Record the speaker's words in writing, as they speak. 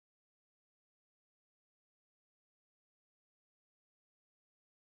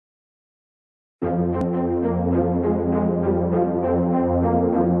The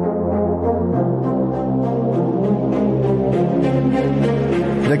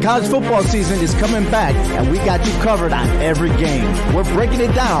college football season is coming back, and we got you covered on every game. We're breaking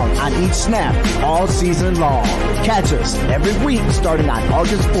it down on each snap all season long. Catch us every week starting on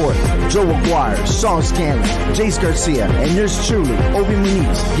August 4th. Joe Aguirre, Sean Scanlon, Jace Garcia, and yours truly, Obi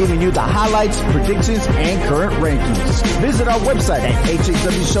Muniz, giving you the highlights, predictions, and current rankings. Visit our website at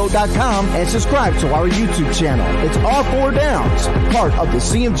hhwshow.com and subscribe to our YouTube channel. It's All Four Downs, part of the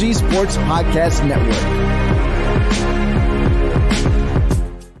CMG Sports Podcast Network.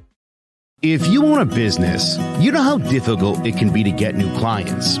 If you own a business, you know how difficult it can be to get new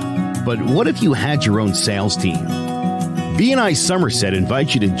clients. But what if you had your own sales team? B&I Somerset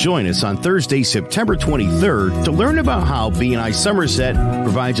invites you to join us on Thursday, September 23rd to learn about how B&I Somerset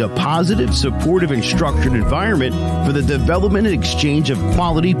provides a positive, supportive, and structured environment for the development and exchange of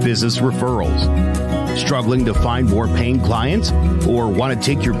quality business referrals. Struggling to find more paying clients or want to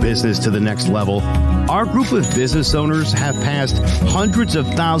take your business to the next level? Our group of business owners have passed hundreds of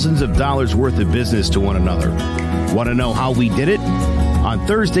thousands of dollars worth of business to one another. Want to know how we did it? On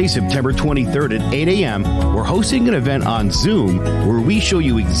Thursday, September 23rd at 8 a.m., we're hosting an event on Zoom where we show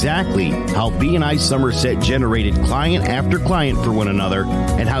you exactly how B&I Somerset generated client after client for one another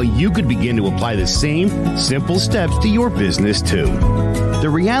and how you could begin to apply the same simple steps to your business too. The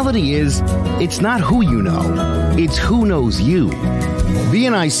reality is, it's not who you know, it's who knows you.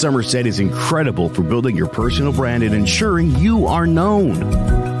 B&I Somerset is incredible for building your personal brand and ensuring you are known.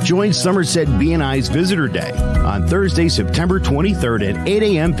 Join Somerset B&I's Visitor Day on Thursday, September 23rd at 8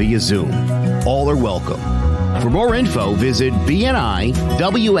 a.m. via Zoom. All are welcome. For more info, visit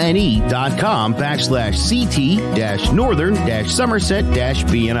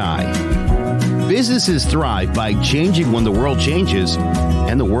bniwne.com/CT-Northern-Somerset-BNI. Businesses thrive by changing when the world changes,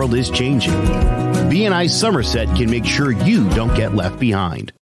 and the world is changing. B&I Somerset can make sure you don't get left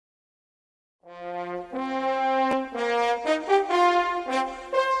behind.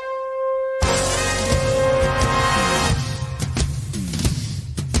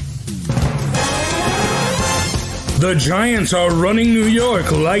 The Giants are running New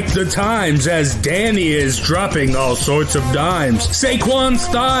York like the Times as Danny is dropping all sorts of dimes. Saquon's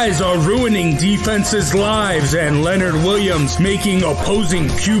thighs are ruining defenses' lives and Leonard Williams making opposing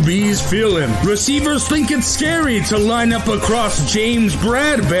QBs feel him. Receivers think it's scary to line up across James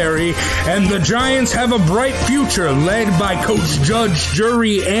Bradbury, and the Giants have a bright future led by Coach Judge,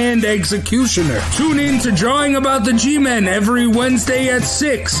 Jury, and Executioner. Tune in to Drawing About the G-Men every Wednesday at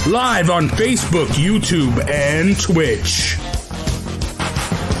 6, live on Facebook, YouTube, and Twitch.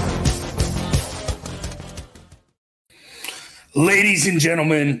 Ladies and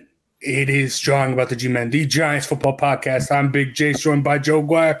gentlemen, it is Drawing About the G-Men, the Giants football podcast. I'm Big J, joined by Joe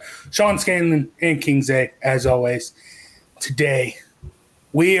Aguirre, Sean Scanlon, and King Zay, as always. Today,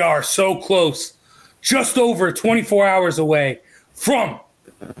 we are so close, just over 24 hours away from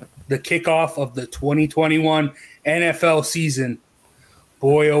the kickoff of the 2021 NFL season.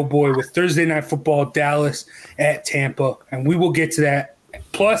 Boy, oh boy, with Thursday Night Football, Dallas at Tampa. And we will get to that.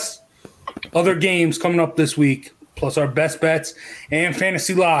 Plus, other games coming up this week. Plus our best bets and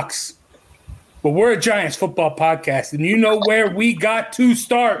fantasy locks. But we're a Giants football podcast. And you know where we got to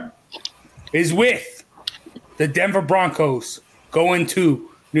start is with the Denver Broncos going to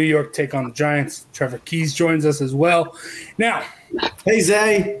New York, take on the Giants. Trevor Keys joins us as well. Now. Hey,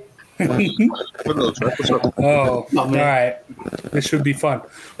 Zay. Oh, all right. This should be fun.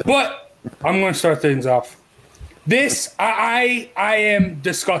 But I'm going to start things off. This, I am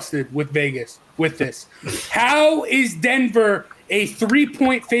disgusted with Vegas with this. How is Denver a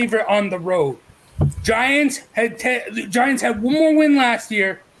 3-point favorite on the road? Giants had one more win last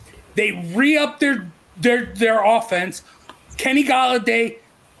year. They re-upped their offense. Kenny Golladay,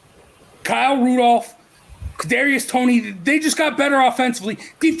 Kyle Rudolph, Kadarius Toney, they just got better offensively.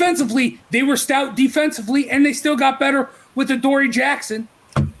 Defensively, they were stout defensively, and they still got better with Adoree Jackson.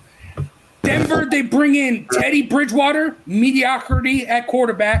 Denver, they bring in Teddy Bridgewater, mediocrity at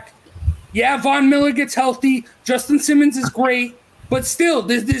quarterback. Yeah, Von Miller gets healthy. Justin Simmons is great. But still,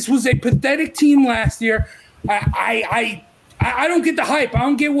 this was a pathetic team last year. I don't get the hype. I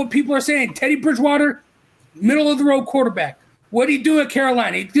don't get what people are saying. Teddy Bridgewater, middle-of-the-road quarterback. What did he do at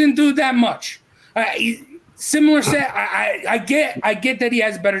Carolina? He didn't do that much. Similar set. I get that he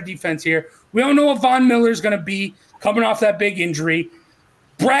has better defense here. We don't know what Von Miller is going to be coming off that big injury.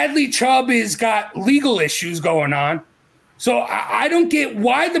 Bradley Chubb has got legal issues going on. So I don't get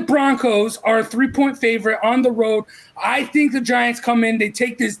why the Broncos are a 3-point favorite on the road. I think the Giants come in. They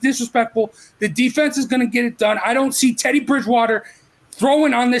take this disrespectful. The defense is going to get it done. I don't see Teddy Bridgewater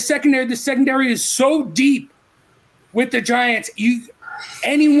throwing on this secondary. The secondary is so deep with the Giants.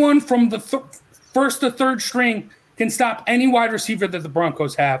 Anyone from the first to third string can stop any wide receiver that the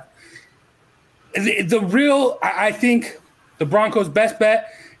Broncos have. I think the Broncos' best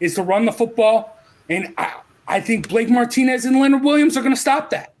bet is to run the football, and I think Blake Martinez and Leonard Williams are going to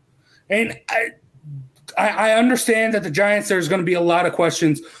stop that. And I understand that the Giants, there's going to be a lot of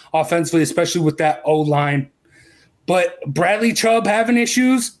questions offensively, especially with that O-line. But Bradley Chubb having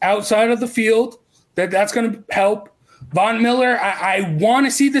issues outside of the field, that's going to help. Von Miller, I want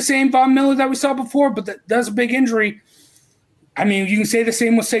to see the same Von Miller that we saw before, but that's a big injury. I mean, you can say the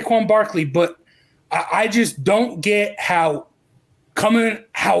same with Saquon Barkley, but I just don't get how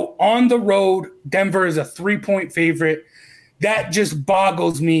on the road Denver is a 3-point favorite. That just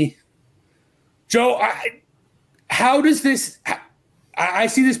boggles me. Joe, how does this – I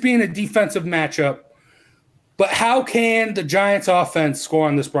see this being a defensive matchup, but how can the Giants offense score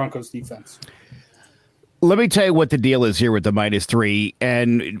on this Broncos defense? Let me tell you what the deal is here with the -3,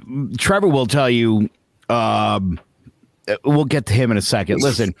 and Trevor will tell you we'll get to him in a second.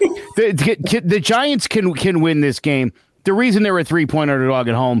 Listen, the Giants can win this game. The reason they're a 3-point underdog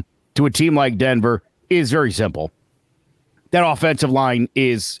at home to a team like Denver is very simple. That offensive line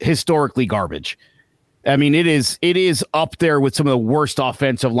is historically garbage. I mean, it is up there with some of the worst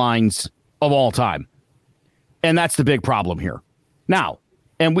offensive lines of all time. And that's the big problem here. Now,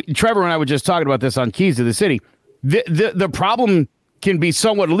 Trevor and I were just talking about this on Keys to the City. The problem can be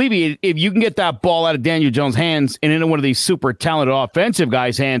somewhat alleviated if you can get that ball out of Daniel Jones' hands and into one of these super talented offensive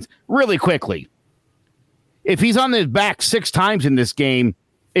guys' hands really quickly. If he's on his back 6 times in this game,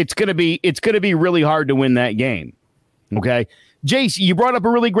 it's gonna be really hard to win that game. Okay, Jace, you brought up a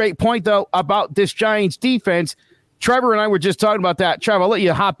really great point though about this Giants defense. Trevor and I were just talking about that. Trevor, I'll let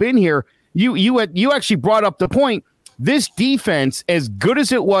you hop in here. You actually brought up the point. This defense, as good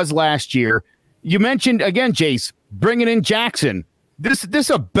as it was last year, you mentioned, again, Jace, bringing in Jackson. This is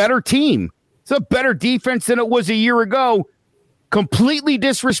a better team. It's a better defense than it was a year ago. Completely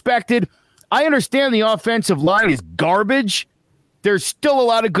disrespected. I understand the offensive line is garbage. There's still a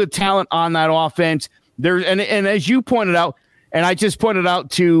lot of good talent on that offense. And as you pointed out, and I just pointed out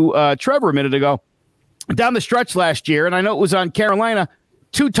to Trevor a minute ago, down the stretch last year, and I know it was on Carolina,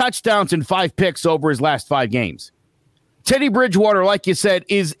 2 touchdowns and 5 picks over his last 5 games. Teddy Bridgewater, like you said,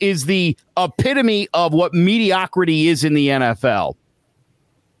 is the epitome of what mediocrity is in the NFL.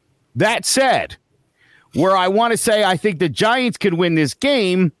 That said, where I want to say I think the Giants can win this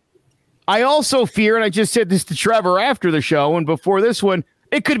game, I also fear, and I just said this to Trevor after the show and before this one,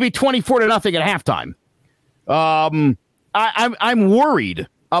 it could be 24-0 at halftime. I'm worried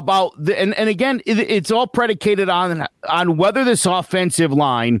about and again, it's all predicated on whether this offensive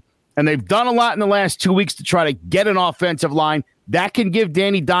line. And they've done a lot in the last 2 weeks to try to get an offensive line. That can give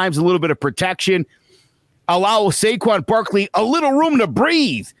Danny Dimes a little bit of protection. Allow Saquon Barkley a little room to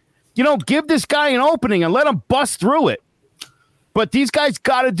breathe. Give this guy an opening and let him bust through it. But these guys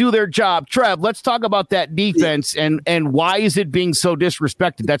got to do their job. Trev, let's talk about that defense and why is it being so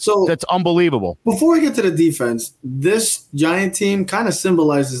disrespected? That's unbelievable. Before we get to the defense, this Giant team kind of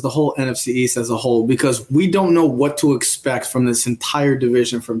symbolizes the whole NFC East as a whole because we don't know what to expect from this entire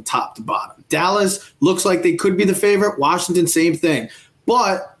division from top to bottom. Dallas looks like they could be the favorite. Washington, same thing.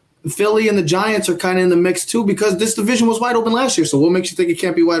 But Philly and the Giants are kind of in the mix too because this division was wide open last year. So what makes you think it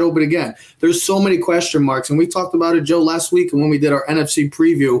can't be wide open again? There's so many question marks. And we talked about it, Joe, last week and when we did our NFC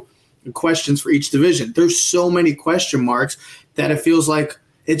preview, the questions for each division. There's so many question marks that it feels like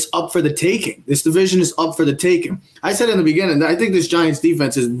it's up for the taking. This division is up for the taking. I said in the beginning that I think this Giants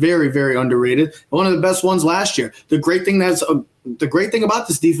defense is very, very underrated. One of the best ones last year. The great thing about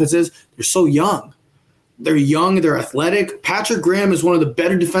this defense is they're so young. They're young. They're athletic. Patrick Graham is one of the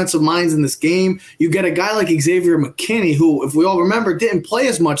better defensive minds in this game. You get a guy like Xavier McKinney, who, if we all remember, didn't play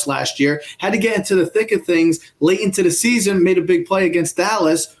as much last year, had to get into the thick of things late into the season, made a big play against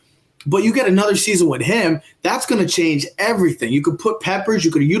Dallas. But you get another season with him, that's going to change everything. You could put Peppers. You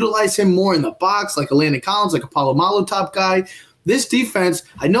could utilize him more in the box, like a Landon Collins, like a Polamalu top guy. This defense,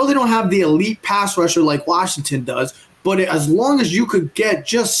 I know they don't have the elite pass rusher like Washington does, but as long as you could get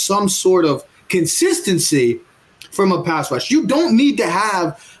just some sort of consistency from a pass rush. You don't need to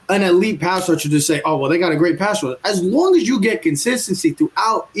have an elite pass rusher to say, oh, well, they got a great pass rusher. As long as you get consistency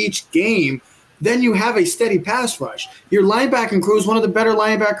throughout each game, then you have a steady pass rush. Your linebacking crew is one of the better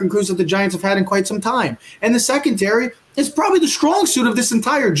linebacking crews that the Giants have had in quite some time. And the secondary is probably the strong suit of this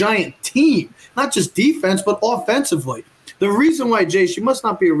entire Giant team, not just defense, but offensively. The reason why, Jace, you must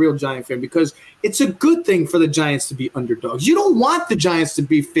not be a real Giant fan because it's a good thing for the Giants to be underdogs. You don't want the Giants to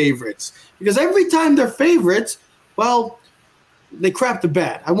be favorites because every time they're favorites, well, they crapped the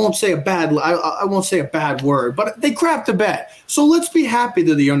bed. I won't say a bad word, but they crapped the bed. So let's be happy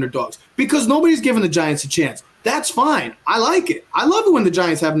they're the underdogs because nobody's giving the Giants a chance. That's fine. I like it. I love it when the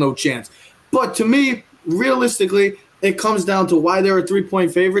Giants have no chance. But to me, realistically, it comes down to why they're a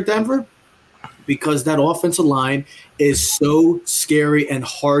 3-point favorite, Denver, because that offensive line is so scary and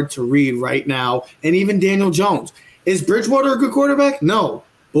hard to read right now. And even Daniel Jones. Is Bridgewater a good quarterback? No.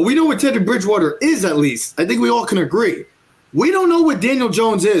 But we know what Teddy Bridgewater is, at least. I think we all can agree. We don't know what Daniel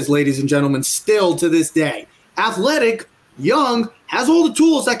Jones is, ladies and gentlemen, still to this day. Athletic, young, has all the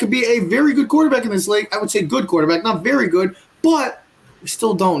tools that could be a very good quarterback in this league. I would say good quarterback, not very good, but we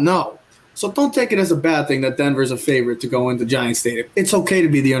still don't know. So don't take it as a bad thing that Denver's a favorite to go into Giants Stadium. It's okay to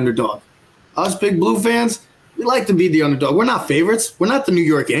be the underdog. Us Big Blue fans, we like to be the underdog. We're not favorites. We're not the New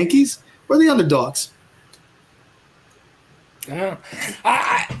York Yankees. We're the underdogs. Yeah.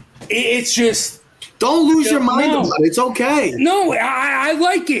 It's just don't lose your mind about it. It's okay. No, I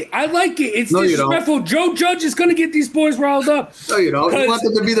like it. I like it. It's disrespectful. Joe Judge is going to get these boys riled up. No, you don't. You want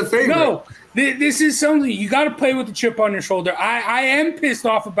them to be the favorite. No, this is something you got to play with the chip on your shoulder. I am pissed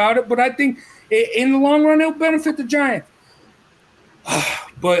off about it, but I think in the long run it'll benefit the Giants.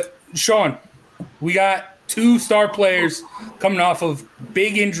 But Sean, we got 2 star players coming off of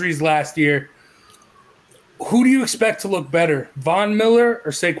big injuries last year. Who do you expect to look better, Von Miller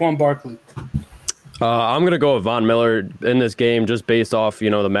or Saquon Barkley? I'm going to go with Von Miller in this game just based off, the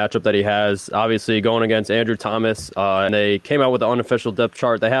matchup that he has. Obviously, going against Andrew Thomas, and they came out with the unofficial depth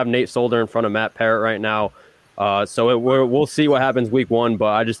chart. They have Nate Solder in front of Matt Parrott right now. So we'll see what happens week 1, but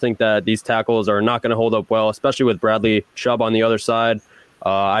I just think that these tackles are not going to hold up well, especially with Bradley Chubb on the other side.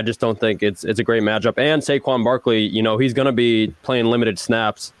 I just don't think it's a great matchup. And Saquon Barkley, he's going to be playing limited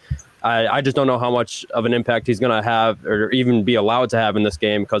snaps. I just don't know how much of an impact he's going to have or even be allowed to have in this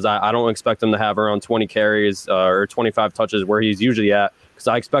game because I don't expect him to have around 20 carries or 25 touches where he's usually at because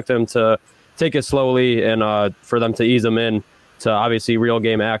I expect him to take it slowly and for them to ease him in to obviously real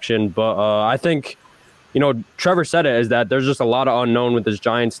game action. But I think, Trevor said it, is that there's just a lot of unknown with this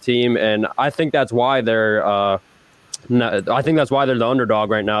Giants team, and I think that's why they're the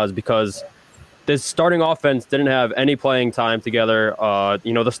underdog right now is because this starting offense didn't have any playing time together.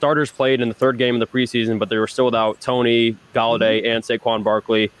 The starters played in the 3rd game of the preseason, but they were still without Tony, Galladay, and Saquon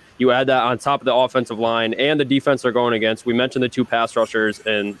Barkley. You add that on top of the offensive line and the defense they're going against. We mentioned the 2 pass rushers,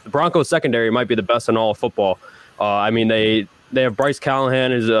 and the Broncos secondary might be the best in all of football. They have Bryce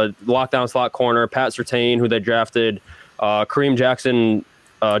Callahan as a lockdown slot corner, Pat Surtain, who they drafted, Kareem Jackson,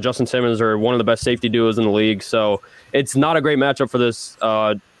 Justin Simmons are one of the best safety duos in the league. So it's not a great matchup for this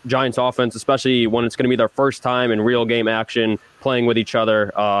Giants offense, especially when it's going to be their first time in real game action playing with each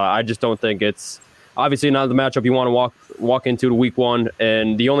other. I just don't think it's obviously not the matchup you want to walk into week 1.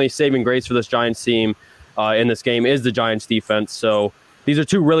 And the only saving grace for this Giants team in this game is the Giants defense. So these are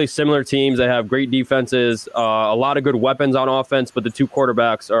 2 really similar teams. They have great defenses, a lot of good weapons on offense, but the 2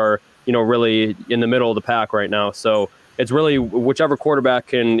 quarterbacks are, really in the middle of the pack right now. So it's really whichever quarterback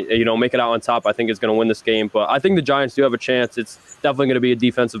can, make it out on top, I think is going to win this game. But I think the Giants do have a chance. It's definitely going to be a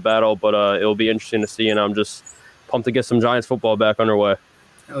defensive battle, but it'll be interesting to see. And I'm just pumped to get some Giants football back underway.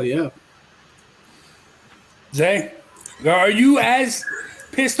 Hell yeah. Zay, are you as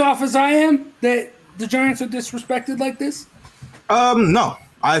pissed off as I am that the Giants are disrespected like this? No.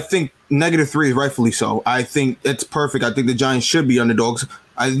 I think -3 is rightfully so. I think it's perfect. I think the Giants should be underdogs.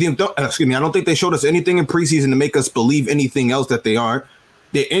 I don't think they showed us anything in preseason to make us believe anything else that they are.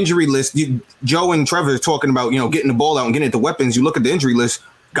 Their injury list, Joe and Trevor are talking about, getting the ball out and getting at the weapons. You look at the injury list,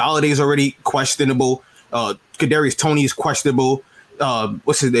 Galladay's already questionable. Kadarius Toney is questionable.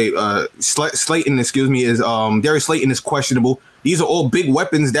 What's his name? Slayton, is Darius Slayton is questionable. These are all big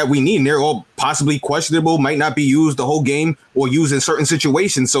weapons that we need, and they're all possibly questionable, might not be used the whole game or used in certain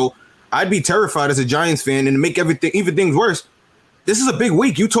situations. So I'd be terrified as a Giants fan, and to make even things worse, this is a big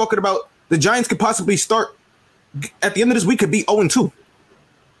week. You talking about the Giants could possibly start at the end of this week could be 0-2.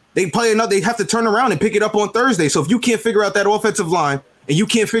 They play another. They have to turn around and pick it up on Thursday. So if you can't figure out that offensive line and you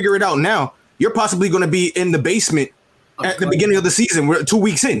can't figure it out now, you're possibly going to be in the basement at the beginning of the season. We're 2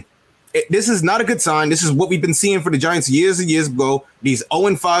 weeks in. This is not a good sign. This is what we've been seeing for the Giants years and years ago. These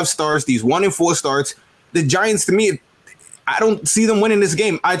 0-5 starts, these 1-4 starts. The Giants, to me, I don't see them winning this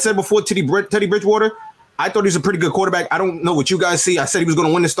game. I'd said before Teddy Bridgewater, I thought he was a pretty good quarterback. I don't know what you guys see. I said he was going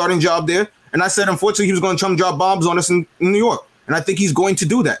to win the starting job there. And I said, unfortunately, he was going to chum drop bombs on us in New York. And I think he's going to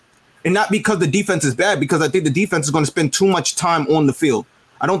do that. And not because the defense is bad, because I think the defense is going to spend too much time on the field.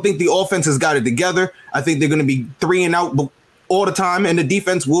 I don't think the offense has got it together. I think they're going to be 3 and out all the time, and the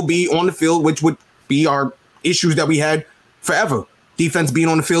defense will be on the field, which would be our issues that we had forever. Defense being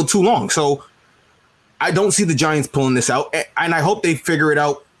on the field too long. So I don't see the Giants pulling this out, and I hope they figure it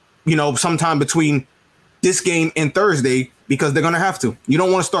out, sometime between this game and Thursday, because they're going to have to. You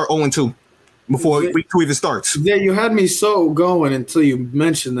don't want to start 0-2 before week 2 even starts. Yeah, you had me so going until you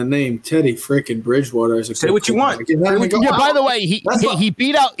mentioned the name Teddy freaking Bridgewater. As a Say what you want. By the way,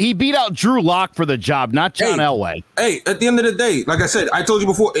 he beat out Drew Lock for the job, not John Elway. Hey, at the end of the day, like I said, I told you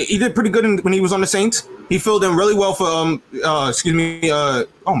before, he did pretty good when he was on the Saints. He filled in really well for oh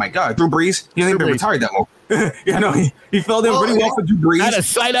my God, Drew Brees. He hasn't been retired that long. He filled in pretty well for Drew Brees. Out of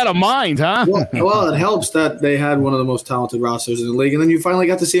sight, out of mind, huh? Well, it helps that they had one of the most talented rosters in the league, and then you finally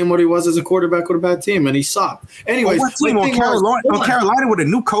got to see him what he was as a quarterback with a bad team, and he sucked. Anyways, what team on Carolina with a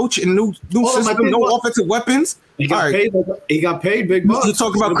new coach and new system, no offensive weapons? He got paid big bucks. You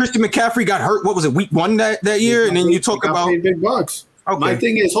talk about Christian McCaffrey got hurt. What was it, week 1 that year? And then you talk about big bucks. Okay. My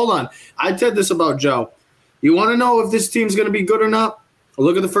thing is, hold on. I said this about Joe. You want to know if this team's going to be good or not?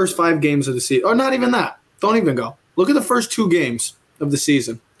 Look at the first 5 games of the season. Or not even that. Don't even go. Look at the first 2 games of the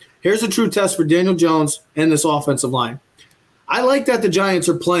season. Here's a true test for Daniel Jones and this offensive line. I like that the Giants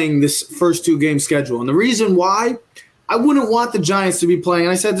are playing this first 2 game schedule. And the reason why, I wouldn't want the Giants to be playing,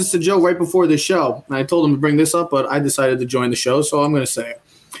 and I said this to Joe right before the show, and I told him to bring this up, but I decided to join the show, so I'm going to say it.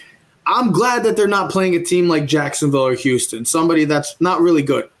 I'm glad that they're not playing a team like Jacksonville or Houston, somebody that's not really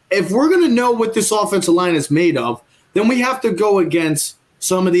good. If we're going to know what this offensive line is made of, then we have to go against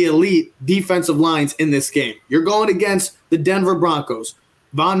some of the elite defensive lines in this game. You're going against the Denver Broncos.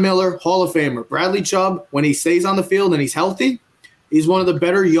 Von Miller, Hall of Famer. Bradley Chubb, when he stays on the field and he's healthy, he's one of the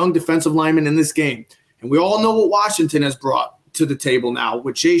better young defensive linemen in this game. And we all know what Washington has brought to the table now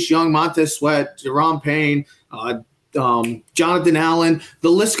with Chase Young, Montez Sweat, Jerome Payne, Jonathan Allen. The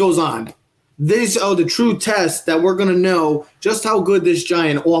list goes on. These are the true tests that we're going to know just how good this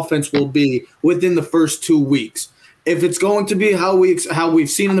Giant offense will be within the first 2 weeks. If it's going to be how we've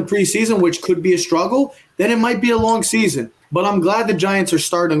seen in the preseason, which could be a struggle, then it might be a long season. But I'm glad the Giants are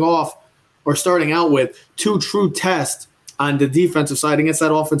starting out with 2 true tests on the defensive side against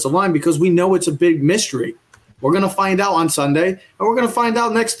that offensive line, because we know it's a big mystery. We're going to find out on Sunday, and we're going to find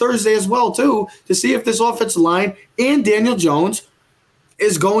out next Thursday as well, too, to see if this offensive line and Daniel Jones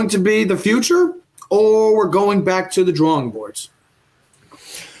is going to be the future, or we're going back to the drawing boards.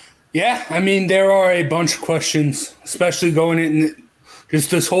 Yeah, I mean, there are a bunch of questions, especially going in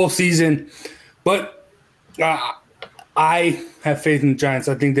just this whole season. But I have faith in the Giants.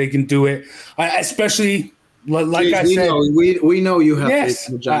 I think they can do it, especially like Jeez, I said. We know you have faith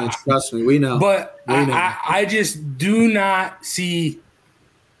in the Giants. Trust me, we know. But I just do not see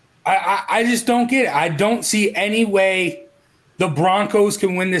 – I just don't get it. I don't see any way the Broncos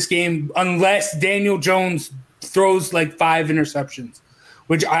can win this game unless Daniel Jones throws like 5 interceptions.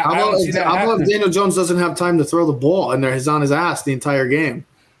 Which I don't see that how about if Daniel Jones doesn't have time to throw the ball and he's on his ass the entire game?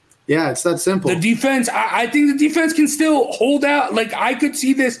 Yeah, it's that simple. The defense, I think the defense can still hold out. Like, I could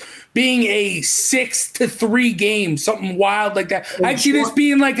see this being a 6-3 game, something wild like that. I see this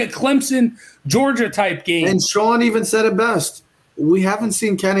being like a Clemson, Georgia type game. And Sean even said it best. We haven't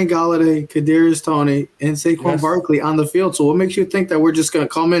seen Kenny Golladay, Kadarius Toney, and Saquon Barkley on the field. So what makes you think that we're just going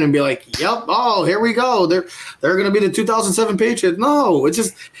to come in and be like, yep, oh, here we go. They're going to be the 2007 Patriots. No, it's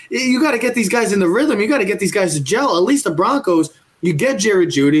just you got to get these guys in the rhythm. You got to get these guys to gel. At least the Broncos, you get Jared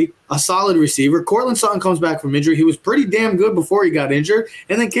Jeudy, a solid receiver. Cortland Sutton comes back from injury. He was pretty damn good before he got injured.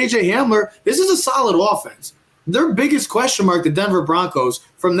 And then KJ Hamler, this is a solid offense. Their biggest question mark, the Denver Broncos,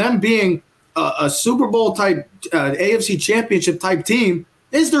 from them being a Super Bowl type, AFC championship type team,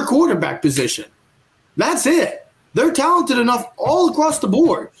 is their quarterback position. That's it. They're talented enough all across the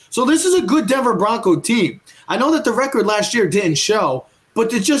board. So this is a good Denver Bronco team. I know that the record last year didn't show,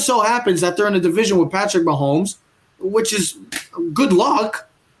 but it just so happens that they're in a division with Patrick Mahomes, which is good luck.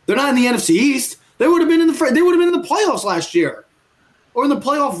 They're not in the NFC East. They would have been in the playoffs last year, or in the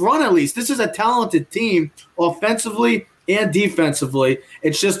playoff run at least. This is a talented team offensively and defensively.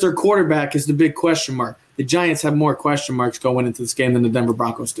 It's just their quarterback is the big question mark. The Giants have more question marks going into this game than the Denver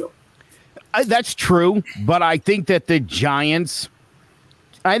Broncos do. That's true, but I think that the Giants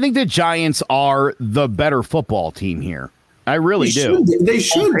are the better football team here. I really do. They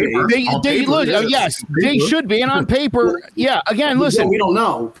should be. They should be. And on paper, yeah. Again, listen, we don't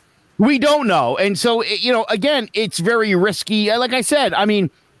know. We don't know, and so again, it's very risky. Like I said, I mean,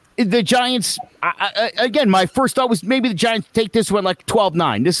 the Giants. Again, my first thought was maybe the Giants take this one like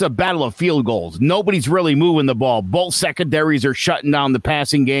 12-9. This is a battle of field goals. Nobody's really moving the ball. Both secondaries are shutting down the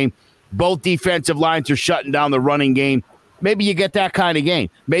passing game. Both defensive lines are shutting down the running game. Maybe you get that kind of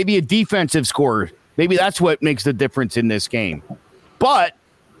game. Maybe a defensive scorer. Maybe that's what makes the difference in this game. But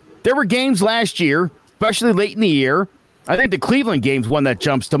there were games last year, especially late in the year. I think the Cleveland game's one that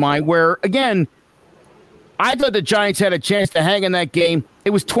jumps to mind where, again, I thought the Giants had a chance to hang in that game. It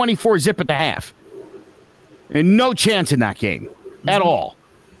was 24-zip at the half. And no chance in that game at all.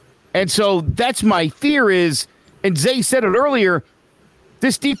 And so that's my fear is, and Zay said it earlier,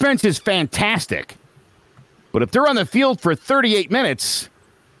 this defense is fantastic. But if they're on the field for 38 minutes,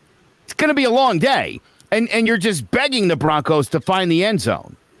 it's going to be a long day. And you're just begging the Broncos to find the end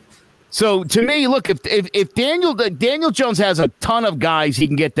zone. So to me, look, if Daniel Jones has a ton of guys he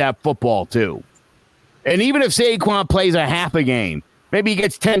can get that football to. And even if Saquon plays a half a game, maybe he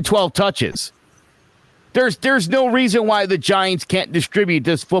gets 10, 12 touches. There's no reason why the Giants can't distribute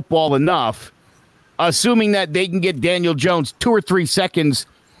this football enough, assuming that they can get Daniel Jones 2 or 3 seconds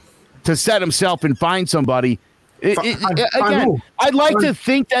to set himself and find somebody. Again, I'd like to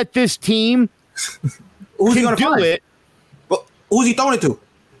think that this team can do it. Well, who's he throwing it to?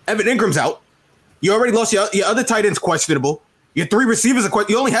 Evan Ingram's out. You already lost your other tight end's questionable. Your 3 receivers are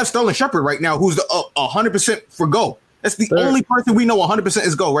questionable. You only have Sterling Shepard right now, who's 100% for go. That's the only person we know 100%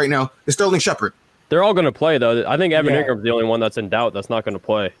 is go right now is Sterling Shepard. They're all going to play, though. I think Evan Ingram's the only one that's in doubt that's not going to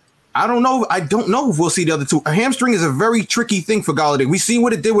play. I don't know. I don't know if we'll see the other two. A hamstring is a very tricky thing for Golladay. We've seen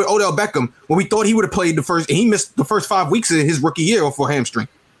what it did with Odell Beckham when we thought he would have played he missed the first 5 weeks of his rookie year for a hamstring.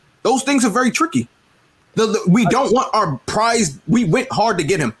 Those things are very tricky. We don't want our prize. We went hard to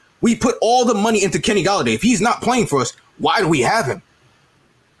get him. We put all the money into Kenny Golladay. If he's not playing for us, why do we have him?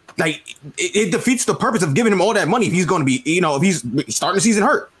 Like, it defeats the purpose of giving him all that money if he's going to be, if he's starting the season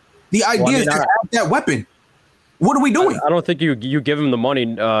hurt. The idea is to have that weapon. What are we doing? I don't think you give him the money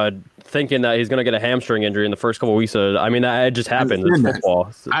thinking that he's going to get a hamstring injury in the first couple of weeks. It just happened. It's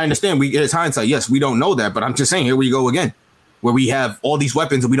football. I understand. It's hindsight. Yes, we don't know that, but I'm just saying, here we go again, where we have all these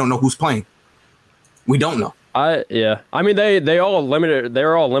weapons and we don't know who's playing. We don't know. They're all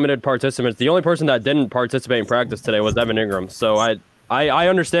limited participants. The only person that didn't participate in practice today was Evan Ingram. So I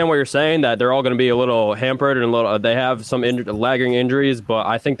understand what you're saying, that they're all going to be a little hampered and they have some lagging injuries, but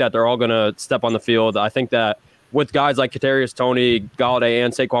I think that they're all going to step on the field. I think that with guys like Kadarius Toney, Golladay,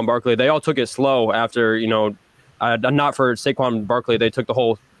 and Saquon Barkley, they all took it slow after, not for Saquon Barkley, they took the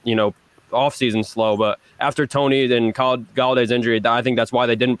whole, offseason slow, but after Toney and Galladay's injury, I think that's why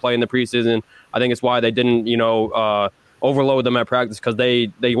they didn't play in the preseason. I think it's why they didn't, overload them at practice, because they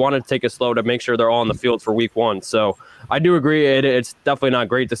wanted to take it slow to make sure they're all on the field for week 1. So I do agree. It's definitely not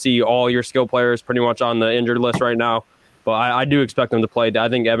great to see all your skill players pretty much on the injured list right now, but I do expect them to play. I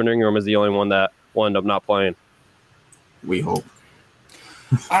think Evan Ingram is the only one that will end up not playing. We hope.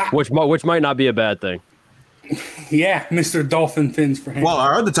 Which might not be a bad thing. Yeah, Mr. Dolphin Fins for him. Well,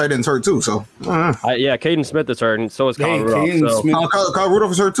 our other tight end's hurt too, so. Caden Smith is hurt, and so is Kyle Rudolph. Kyle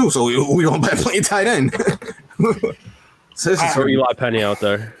Rudolph is hurt too, so we don't play tight end. Throw Eli Penny out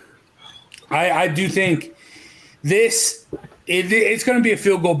there. I do think it's going to be a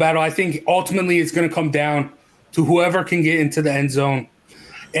field goal battle. I think ultimately it's going to come down to whoever can get into the end zone.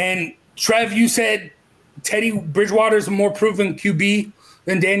 And Trev, you said Teddy Bridgewater is a more proven QB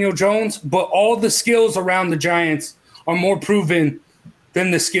than Daniel Jones, but all the skills around the Giants are more proven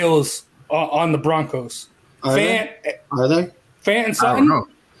than the skills on the Broncos. Are they? Fant and Sutton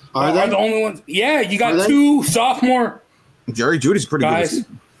are the only ones. Yeah, you got 2 sophomore. Jerry Judy's pretty good.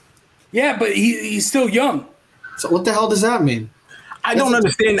 Yeah, but he's still young. So what the hell does that mean? I don't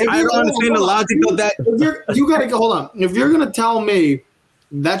understand. I don't understand the logic of that. You got to go. Hold on. If you're going to tell me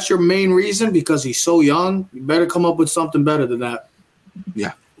that's your main reason because he's so young, you better come up with something better than that.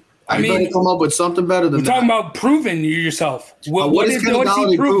 Yeah. I better come up with something better than that. We're talking about proving yourself. What is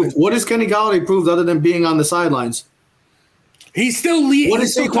Kenny Golladay proved other than being on the sidelines? He's still leading. What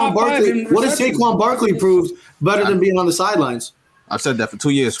is Saquon Barkley proved better than being on the sidelines? I've said that for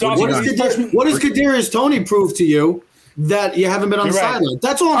 2 years. What does Kadarius Toney prove to you that you haven't been on the sideline?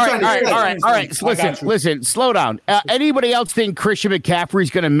 That's all I'm trying to say. All right. Listen, slow down. Anybody else think Christian McCaffrey's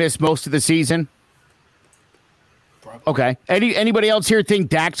going to miss most of the season? Okay. Anybody else here think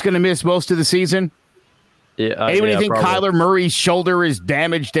Dak's going to miss most of the season? Yeah. Anybody think probably. Kyler Murray's shoulder is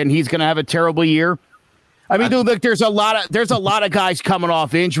damaged and he's going to have a terrible year? I mean, dude, look, there's a lot of guys coming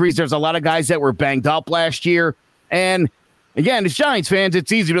off injuries. There's a lot of guys that were banged up last year. And again, as Giants fans,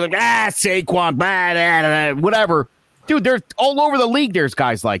 it's easy to be like, Saquon, whatever. Dude, they're all over the league. There's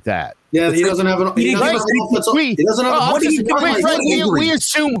guys like that. Yeah, he doesn't have an. We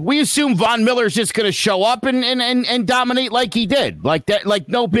assume Von Miller's just going to show up and dominate like he did, like that, like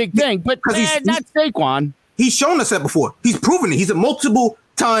no big thing. But he's not Saquon. He's shown us that before. He's proven it. He's a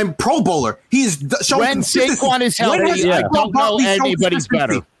multiple-time Pro Bowler. He's shown when Saquon is healthy. I don't know anybody's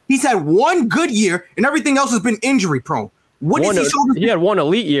better. He's had one good year, and everything else has been injury-prone. He had one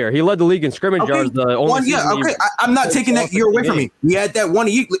elite year. He led the league in scrimmage yards. I'm not taking that year away from me. He had that 1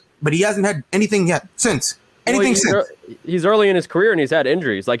 year, but he hasn't had anything yet since. anything since. He's early in his career and he's had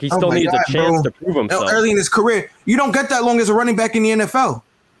injuries. Like he still needs a chance to prove himself. Early in his career, you don't get that long as a running back in the NFL.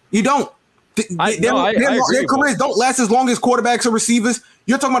 You don't. Their careers don't last as long as quarterbacks or receivers.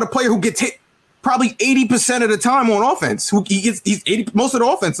 You're talking about a player who gets hit probably 80% of the time on offense. He's 80 most of the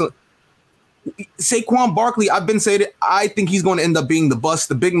offense. Saquon Barkley, I've been saying it. I think he's going to end up being the bust.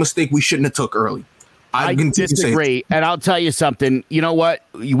 The big mistake we shouldn't have took early. I disagree, and I'll tell you something. You know what?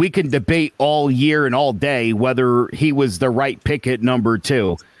 We can debate all year and all day whether he was the right pick at number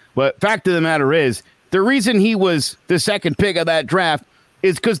 2. But fact of the matter is, the reason he was the second pick of that draft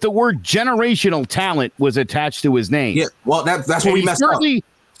is because the word generational talent was attached to his name. Yeah, well, that's what we messed up.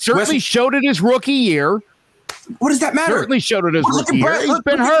 Certainly showed it his rookie year. What does that matter? Certainly showed it his rookie year. He's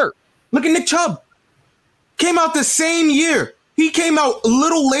been hurt. Look at Nick Chubb. Came out the same year. He came out a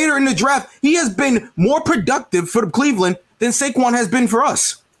little later in the draft. He has been more productive for Cleveland than Saquon has been for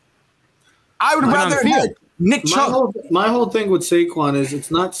us. I would rather have Nick Chubb. My whole thing with Saquon is it's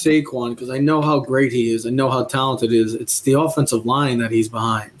not Saquon because I know how great he is. I know how talented he is. It's the offensive line that he's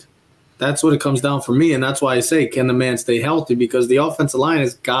behind. That's what it comes down for me, and that's why I say, can the man stay healthy? Because the offensive line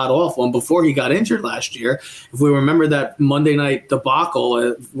is god-awful. And before he got injured last year, if we remember that Monday night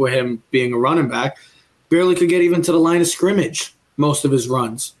debacle with him being a running back, barely could get even to the line of scrimmage most of his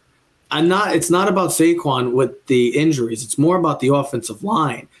runs. It's not about Saquon with the injuries. It's more about the offensive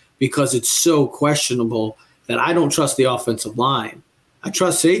line because it's so questionable that I don't trust the offensive line. I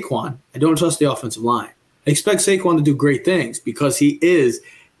trust Saquon. I don't trust the offensive line. I expect Saquon to do great things because he is,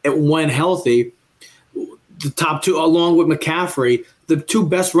 when healthy, the top 2, along with McCaffrey, the 2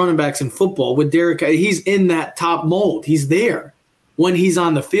 best running backs in football. With Derek, he's in that top mold. He's there when he's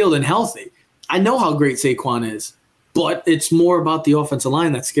on the field and healthy. I know how great Saquon is, but it's more about the offensive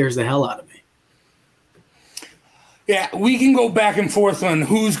line that scares the hell out of me. Yeah, we can go back and forth on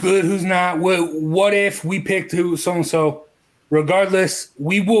who's good, who's not. What if we picked who so-and-so? Regardless,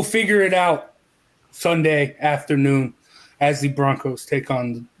 we will figure it out Sunday afternoon as the Broncos take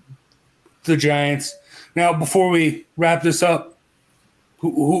on the Giants. Now, before we wrap this up,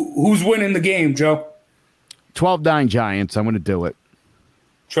 who's winning the game, Joe? 12-9 Giants. I'm going to do it.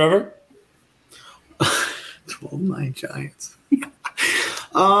 Trevor? 12-9 Giants.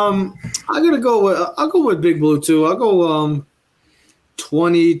 I'll go with Big Blue too. I'll go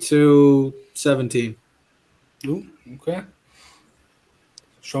 20-17. Ooh, okay.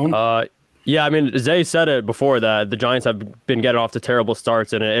 Sean? Yeah, I mean, Zay said it before that the Giants have been getting off to terrible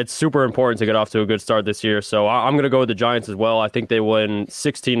starts, and it's super important to get off to a good start this year. So I'm going to go with the Giants as well. I think they win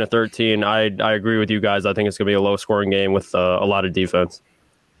 16-13. I agree with you guys. I think it's going to be a low-scoring game with a lot of defense.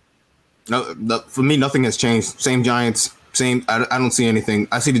 No, for me, nothing has changed. Same Giants. Same. I don't see anything.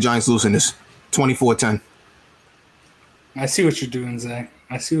 I see the Giants losing this 24-10. I see what you're doing, Zay.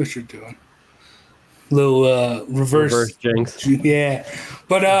 I see what you're doing. Little reverse jinx. Yeah,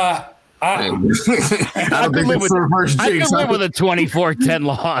 but I can live with a 24-10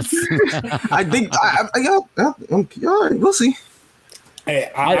 loss. I think. We'll see.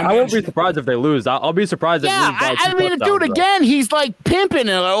 Hey, I won't be surprised if they lose. I'll be surprised if they lose. I mean, dude, again, he's like pimping.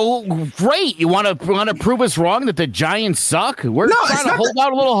 Oh, great! You want to prove us wrong that the Giants suck? We're trying to hold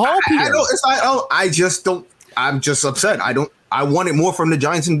out a little hope here. I just don't. I'm just upset. I wanted more from the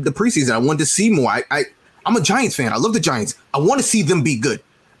Giants in the preseason. I wanted to see more. I'm a Giants fan. I love the Giants. I want to see them be good,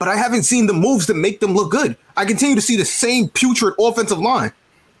 but I haven't seen the moves that make them look good. I continue to see the same putrid offensive line,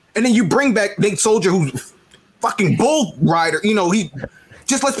 and then you bring back Nate Soldier, who's fucking bull rider. You know, he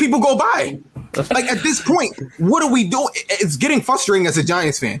just lets people go by. Like, at this point, what are we doing? It's getting frustrating as a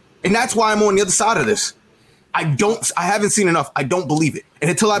Giants fan, and that's why I'm on the other side of this. I haven't seen enough. I don't believe it,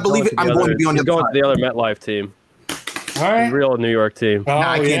 and until I believe it, I'm going to be on the other side. The other MetLife team. All right. The real New York team. Oh,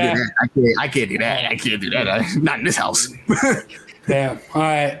 I can't do that. I can't do that. Not in this house. Damn. All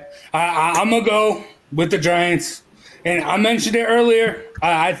right. I'm going to go with the Giants. And I mentioned it earlier.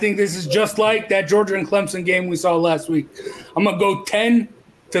 I think this is just like that Georgia and Clemson game we saw last week. I'm going to go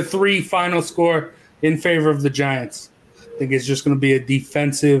 10-3 final score in favor of the Giants. I think it's just going to be a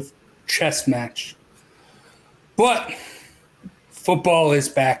defensive chess match. But football is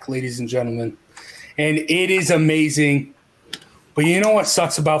back, ladies and gentlemen. And it is amazing. But you know what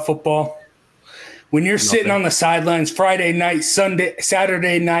sucks about football? When you're sitting on the sidelines Friday night,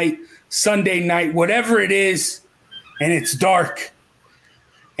 Saturday night, Sunday night, whatever it is, and it's dark,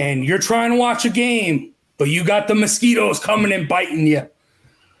 and you're trying to watch a game, but you got the mosquitoes coming and biting you.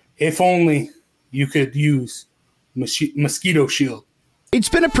 If only you could use mosquito shield. It's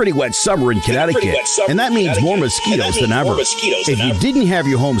been a pretty wet summer in Connecticut, and that means more mosquitoes than ever. If you didn't have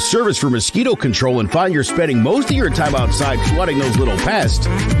your home serviced for mosquito control and find you're spending most of your time outside flooding those little pests,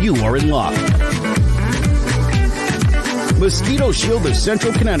 you are in luck. Mosquito Shield of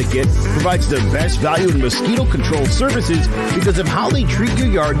Central Connecticut provides the best value in mosquito control services because of how they treat your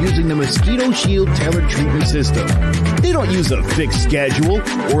yard using the Mosquito Shield tailored treatment system. They don't use a fixed schedule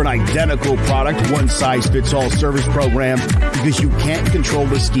or an identical product, one-size-fits-all service program because you can't control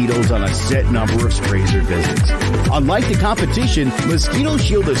mosquitoes on a set number of sprays or visits. Unlike the competition, Mosquito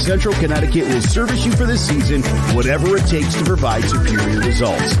Shield of Central Connecticut will service you for the season, whatever it takes to provide superior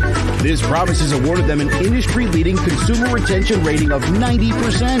results. This promise has awarded them an industry-leading consumer retention rating of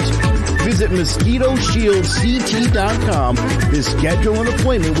 90%. Visit MosquitoShieldCT.com to schedule an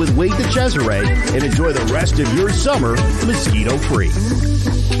appointment with Wade DeCesare and enjoy the rest of your summer mosquito-free.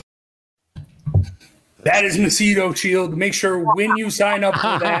 That is Mosquito Shield. Make sure when you sign up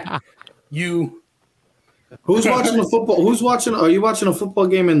for that, you... Who's watching the football? Are you watching a football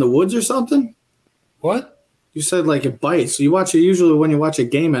game in the woods or something? What? You said like it bites. So you watch it usually when you watch a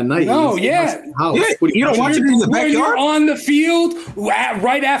game at night. No, Yeah, you don't watch it in the When backyard? you're on the field,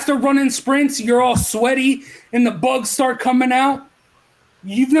 right after running sprints, you're all sweaty and the bugs start coming out.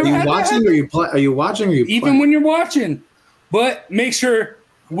 You've never had that happen? Are you watching or you Even playing? when you're watching. But make sure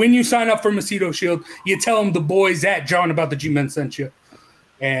when you sign up for Mosquito Shield, you tell them the boys at John About the G-Men sent you.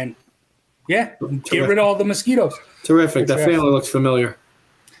 And, yeah, get rid of all the mosquitoes. Terrific. That family looks familiar.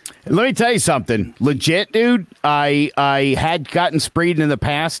 Let me tell you something. Legit, dude, I had gotten sprayed in the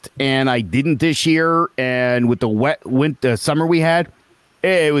past, and I didn't this year. And with the wet summer we had,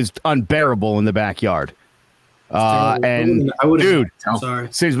 it was unbearable in the backyard. And dude, sorry.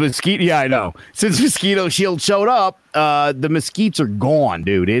 Since Mosquito Shield showed up, the mosquitoes are gone,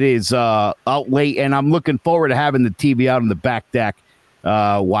 dude. It is out late, and I'm looking forward to having the TV out on the back deck,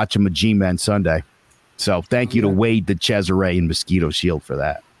 watching my G-Men Sunday. So thank you to Wade DeCesare and Mosquito Shield for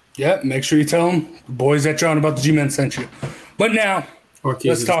that. Yeah, make sure you tell them the boys at John About the G-Men sent you. But now,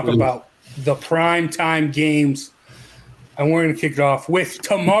 let's talk about the prime time games. And we're going to kick it off with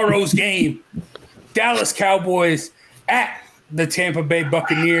tomorrow's game. Dallas Cowboys at the Tampa Bay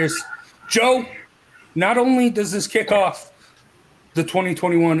Buccaneers. Joe, not only does this kick off the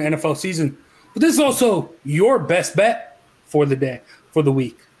 2021 NFL season, but this is also your best bet for the day, for the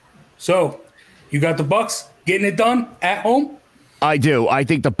week. So, you got the Bucs getting it done at home? I do. I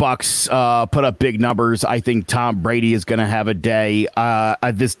think the Bucks put up big numbers. I think Tom Brady is going to have a day.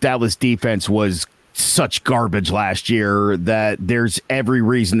 This Dallas defense was such garbage last year that there's every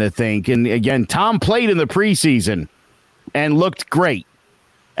reason to think. And again, Tom played in the preseason and looked great,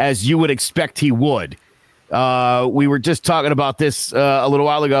 as you would expect he would. We were just talking about this a little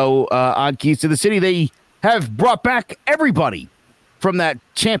while ago on Keys to the City. They have brought back everybody from that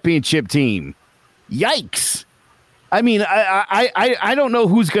championship team. Yikes. I mean, I don't know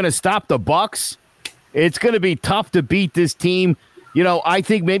who's going to stop the Bucs. It's going to be tough to beat this team. You know, I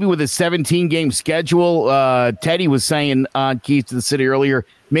think maybe with a 17-game schedule, Teddy was saying on Keys to the City earlier,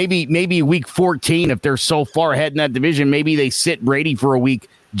 maybe week 14, if they're so far ahead in that division, maybe they sit Brady for a week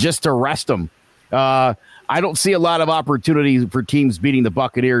just to rest him. I don't see a lot of opportunity for teams beating the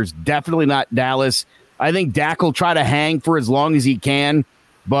Buccaneers. Definitely not Dallas. I think Dak will try to hang for as long as he can.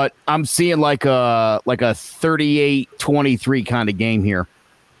 But I'm seeing like a 38-23 kind of game here.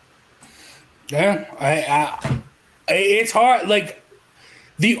 Yeah, it's hard. Like,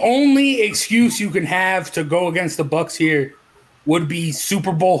 the only excuse you can have to go against the Bucs here would be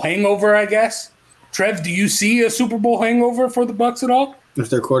Super Bowl hangover, I guess. Trev, do you see a Super Bowl hangover for the Bucs at all?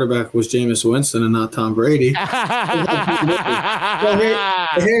 If their quarterback was Jameis Winston and not Tom Brady. Well,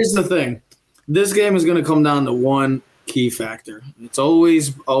 here's the thing. This game is going to come down to one key factor. It's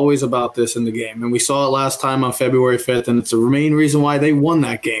always about this in the game. And we saw it last time on February 5th, and it's the main reason why they won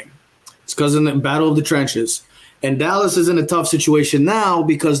that game. It's because in the battle of the trenches. And Dallas is in a tough situation now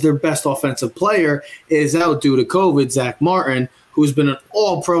because their best offensive player is out due to COVID, Zach Martin, who's been an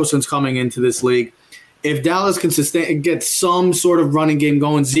all-pro since coming into this league. If Dallas can get some sort of running game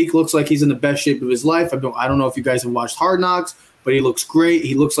going, Zeke looks like he's in the best shape of his life. I don't know if you guys have watched Hard Knocks, but he looks great.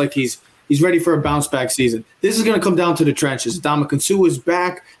 He looks like he's ready for a bounce-back season. This is going to come down to the trenches. Ndamukong Suh is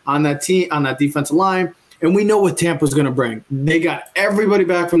back on that team, on that defensive line, and we know what Tampa's going to bring. They got everybody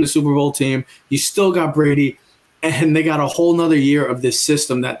back from the Super Bowl team. You still got Brady, and they got a whole nother year of this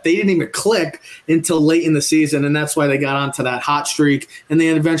system that they didn't even click until late in the season, and that's why they got onto that hot streak, and they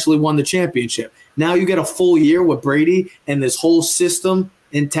eventually won the championship. Now you get a full year with Brady and this whole system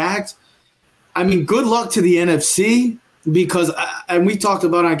intact. I mean, good luck to the NFC. Because, and we talked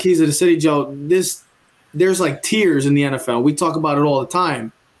about on Keys of the City, Joe, there's like tiers in the NFL. We talk about it all the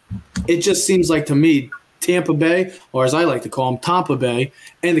time. It just seems like to me, Tampa Bay, or as I like to call them, Tampa Bay,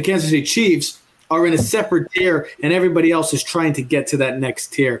 and the Kansas City Chiefs are in a separate tier, and everybody else is trying to get to that next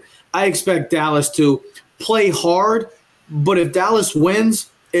tier. I expect Dallas to play hard, But if Dallas wins,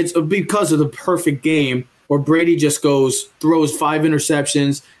 it's because of the perfect game where Brady just throws 5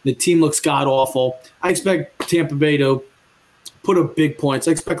 interceptions. The team looks god-awful. I expect Tampa Bay to put up big points.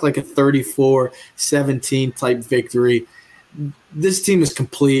 I expect like a 34-17 type victory. This team is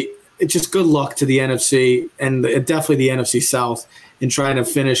complete. It's just good luck to the NFC and definitely the NFC South in trying to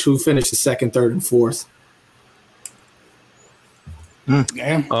finish the second, third, and fourth.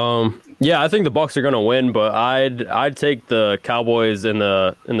 Yeah, I think the Bucs are going to win, but I'd take the Cowboys in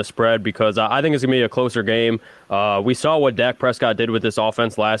the spread because I think it's going to be a closer game. We saw what Dak Prescott did with this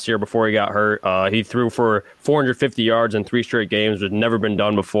offense last year before he got hurt. He threw for 450 yards in 3 straight games, which had never been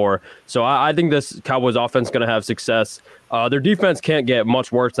done before. So I think this Cowboys offense is going to have success. Their defense can't get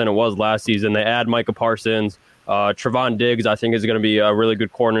much worse than it was last season. They add Micah Parsons. Trevon Diggs, I think, is going to be a really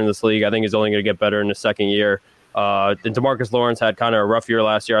good corner in this league. I think he's only going to get better in his second year. And DeMarcus Lawrence had kind of a rough year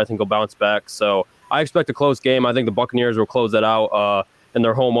last year. I think he'll bounce back. So I expect a close game. I think the Buccaneers will close that out in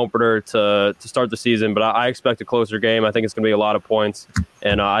their home opener to start the season. But I expect a closer game. I think it's going to be a lot of points.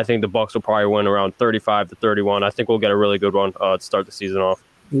 And I think the Bucs will probably win around 35-31. I think we'll get a really good one to start the season off.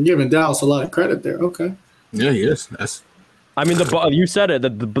 You're giving Dallas a lot of credit there. Okay. Yeah, he is. I mean, you said it. The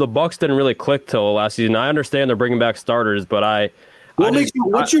Bucs didn't really click till last season. I understand they're bringing back starters, but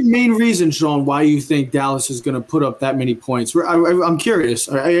what's your main reason, Sean, why you think Dallas is going to put up that many points? I'm curious.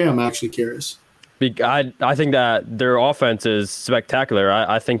 I am actually curious. I think that their offense is spectacular.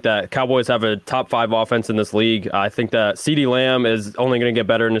 I think that Cowboys have a top 5 offense in this league. I think that CeeDee Lamb is only going to get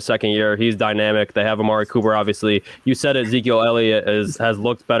better in his second year. He's dynamic. They have Amari Cooper, obviously. You said it, Ezekiel Elliott has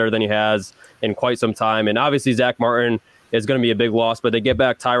looked better than he has in quite some time. And obviously Zach Martin is going to be a big loss, but they get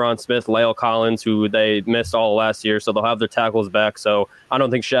back Tyron Smith, La'el Collins, who they missed all last year, so they'll have their tackles back. So I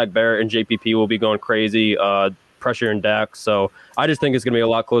don't think Shaq Barrett and JPP will be going crazy, pressure and Dak. So I just think it's going to be a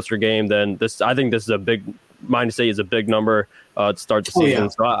lot closer game than this. I think this is a big, mine to say is a big number to start the season. Yeah.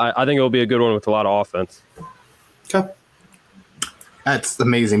 So I think it will be a good one with a lot of offense. Okay. That's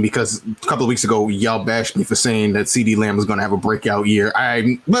amazing because a couple of weeks ago, y'all bashed me for saying that CeeDee Lamb was going to have a breakout year.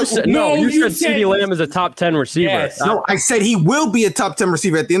 You said CeeDee Lamb is a top 10 receiver. Yes. No, I said he will be a top 10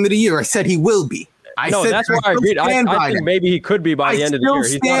 receiver at the end of the year. I said he will be. That's why I agreed. I think maybe he could be by the end of the year. I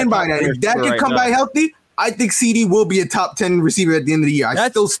still stand by that. If that can come by healthy, I think CD will be a top 10 receiver at the end of the year. I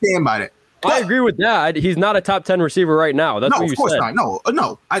still stand by that. I agree with that. He's not a top 10 receiver right now. That's what you said. No, of course not.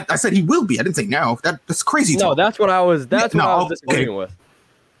 No. I said he will be. I didn't say now. That's crazy talk. No, that's what I was disagreeing with.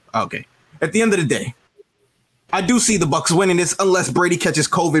 Okay. At the end of the day, I do see the Bucs winning this unless Brady catches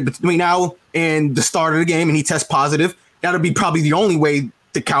COVID between now and the start of the game and he tests positive. That'll be probably the only way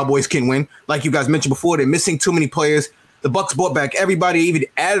the Cowboys can win. Like you guys mentioned before, they're missing too many players. The Bucs brought back everybody, even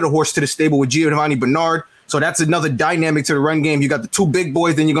added a horse to the stable with Giovanni Bernard. So that's another dynamic to the run game. You got the 2 big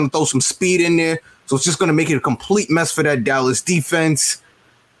boys, then you're going to throw some speed in there. So it's just going to make it a complete mess for that Dallas defense.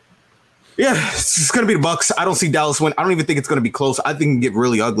 Yeah, it's going to be the Bucs. I don't see Dallas win. I don't even think it's going to be close. I think it can get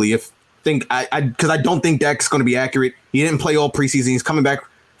really ugly because I don't think Dak's going to be accurate. He didn't play all preseason. He's coming back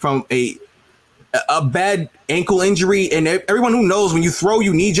from a bad ankle injury. And everyone who knows when you throw,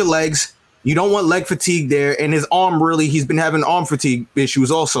 you need your legs. You don't want leg fatigue there. And his arm he's been having arm fatigue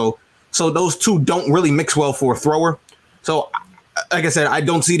issues also. So those two don't really mix well for a thrower. So, like I said, I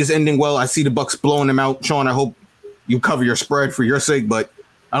don't see this ending well. I see the Bucs blowing them out. Sean, I hope you cover your spread for your sake, but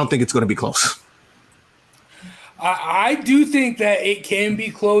I don't think it's going to be close. I do think that it can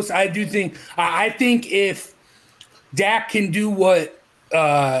be close. I think if Dak can do what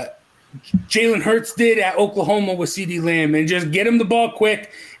Jalen Hurts did at Oklahoma with CeeDee Lamb and just get him the ball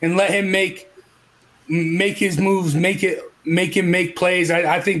quick and let him make his moves, make him make plays,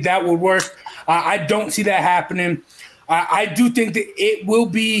 I think that would work. I don't see that happening. I do think that it will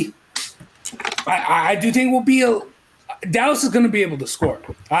be. I do think it will be Dallas is going to be able to score.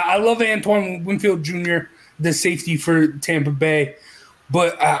 I love Antoine Winfield Jr., the safety for Tampa Bay,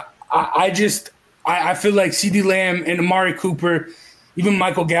 but I feel like CeeDee Lamb and Amari Cooper, even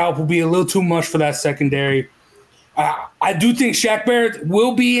Michael Gallup, will be a little too much for that secondary. I do think Shaq Barrett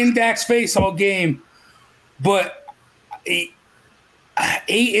will be in Dak's face all game, but 8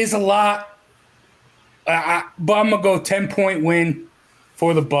 is a lot. But I'm gonna go 10-point win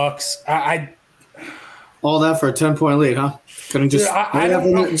for the Bucs. All that for a 10-point lead, huh? Couldn't just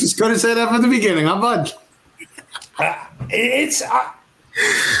just couldn't say that from the beginning, huh, bud?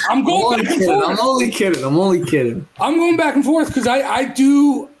 I'm going back and forth. I'm only kidding. I'm going back and forth because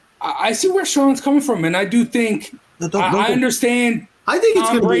I see where Sean's coming from, and I do think I understand. I think it's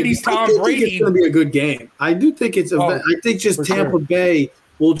going to be Tom Brady. It's going to be a good game. I do think it's. I think just Tampa Bay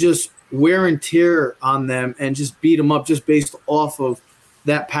will just wear and tear on them and just beat them up just based off of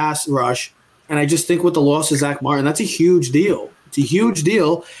that pass rush. And I just think with the loss of Zach Martin, that's a huge deal. It's a huge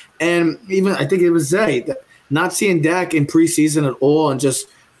deal. And even I think it was Zay, not seeing Dak in preseason at all and just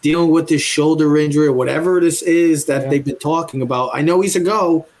dealing with this shoulder injury or whatever this is that they've been talking about. I know he's a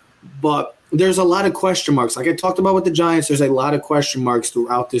go, but there's a lot of question marks. Like I talked about with the Giants, there's a lot of question marks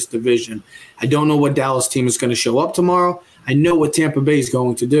throughout this division. I don't know what Dallas team is going to show up tomorrow. I know what Tampa Bay is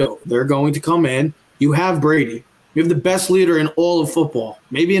going to do. They're going to come in. You have Brady. You have the best leader in all of football,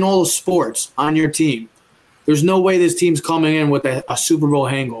 maybe in all of sports, on your team. There's no way this team's coming in with a Super Bowl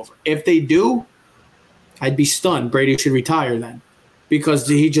hangover. If they do, I'd be stunned. Brady should retire then because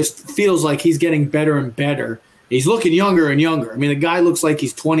he just feels like he's getting better and better. He's looking younger and younger. I mean, the guy looks like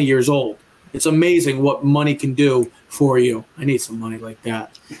he's 20 years old. It's amazing what money can do for you. I need some money like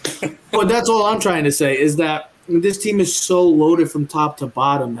that. But that's all I'm trying to say is that this team is so loaded from top to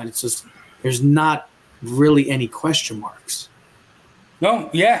bottom that it's just there's not really any question marks. No,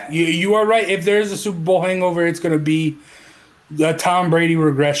 yeah, you are right. If there's a Super Bowl hangover, it's going to be the Tom Brady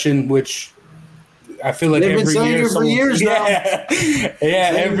regression, which I feel like every year, for years now.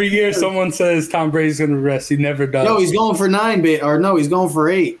 Every year someone says Tom Brady's going to regress. He never does. No, he's going for 9, he's going for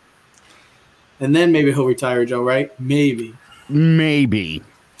 8. And then maybe he'll retire, Joe, right? Maybe.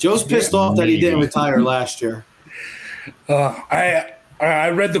 Joe's pissed off that he didn't retire last year. I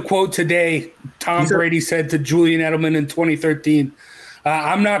read the quote today. Tom Brady said to Julian Edelman in 2013,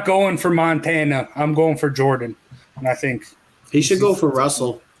 I'm not going for Montana. I'm going for Jordan. And I think he should go for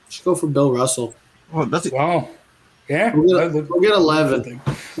Russell. He should go for Bill Russell. Oh, that's it. Wow. Yeah. We'll get 11.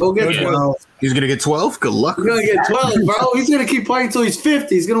 We'll get 12. He's going to get 12? Good luck. He's going to get 12, bro. He's going to keep playing until he's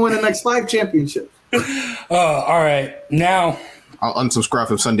 50. He's going to win the next 5 championships. All right. Now. I'll unsubscribe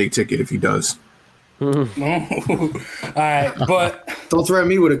from Sunday Ticket if he does. All right. But don't threaten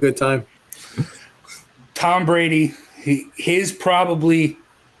me with a good time. Tom Brady, his probably,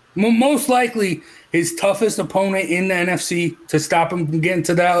 most likely, his toughest opponent in the NFC to stop him from getting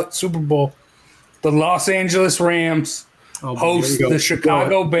to that Super Bowl, the Los Angeles Rams host the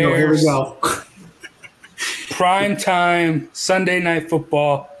Chicago Bears. Here we go. Prime time, Sunday Night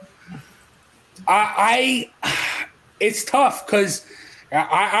Football. It's tough because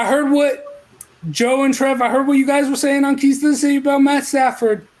I heard what Joe and Trev, I heard what you guys were saying on Keys to the City about Matt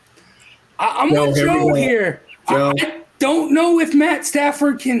Stafford. I'm with Joe here. Joe. I don't know if Matt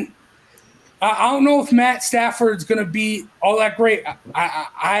Stafford can. I don't know if Matt Stafford's going to be all that great.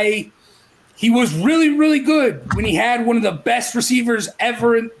 He was really, really good when he had one of the best receivers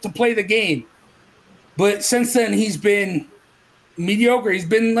ever to play the game. But since then, he's been mediocre. He's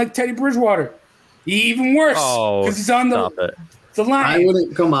been like Teddy Bridgewater. Even worse because he's on the line. I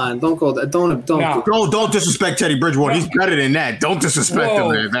wouldn't. Come on, don't go there. Don't disrespect Teddy Bridgewater. He's better than that. Don't disrespect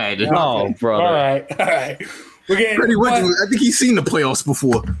him, man. Oh, brother. All right. We're getting. Teddy Bridgewater, I think he's seen the playoffs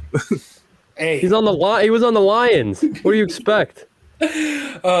before. Hey, he's on the line. He was on the Lions. What do you expect?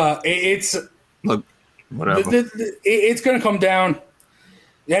 It's look, whatever. It's going to come down.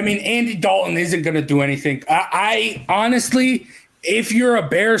 I mean, Andy Dalton isn't going to do anything. I honestly, if you're a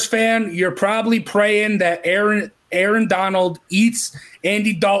Bears fan, you're probably praying that Aaron Donald eats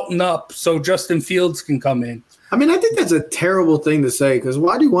Andy Dalton up so Justin Fields can come in. I mean, I think that's a terrible thing to say because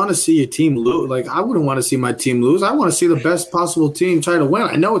why do you want to see your team lose? Like, I wouldn't want to see my team lose. I want to see the best possible team try to win.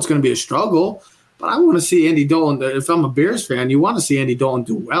 I know it's going to be a struggle, but I want to see Andy Dalton. If I'm a Bears fan, you want to see Andy Dalton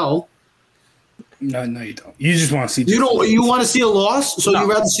do well. No, you don't. You just want to see. You want to see a loss, so you'd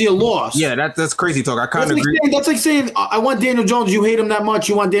rather see a loss. Yeah, that's crazy talk. I kind of agree. That's like saying I want Daniel Jones. You hate him that much.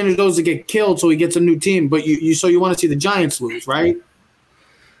 You want Daniel Jones to get killed so he gets a new team, but you want to see the Giants lose, right?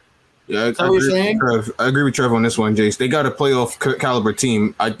 Yeah, I agree with Trev on this one, Jace. They got a playoff caliber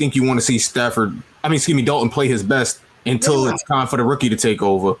team. I think you want to see Dalton play his best until it's time for the rookie to take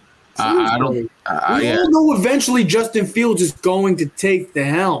over. I don't know. Eventually, Justin Fields is going to take the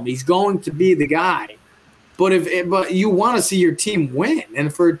helm. He's going to be the guy. But you want to see your team win,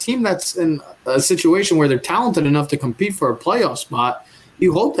 and for a team that's in a situation where they're talented enough to compete for a playoff spot,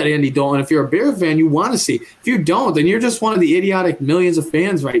 you hope that Andy Dalton. If you're a Bear fan, you want to see. If you don't, then you're just one of the idiotic millions of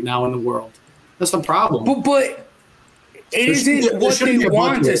fans right now in the world. That's the problem. But it isn't what they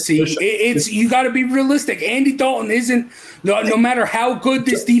want to see. It's you got to be realistic. Andy Dalton isn't. No matter how good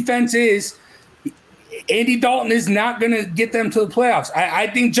this defense is, Andy Dalton is not going to get them to the playoffs. I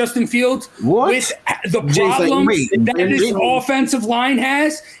think Justin Fields, with the problems that this offensive line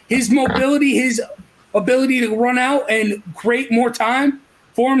has, his mobility, his ability to run out and create more time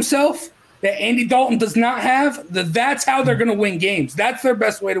for himself, that Andy Dalton does not have, that's how they're going to win games. That's their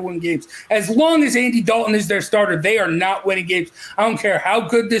best way to win games. As long as Andy Dalton is their starter, they are not winning games. I don't care how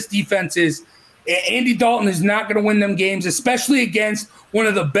good this defense is. Andy Dalton is not going to win them games, especially against one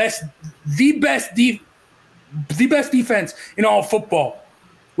of the best the best defense in all football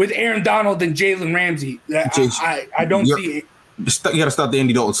with Aaron Donald and Jalen Ramsey. I don't see it. You got to stop the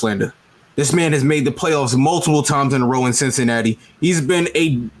Andy Dalton slander. This man has made the playoffs multiple times in a row in Cincinnati. He's been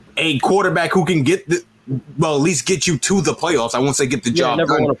a quarterback who can at least get you to the playoffs. I won't say get the job done.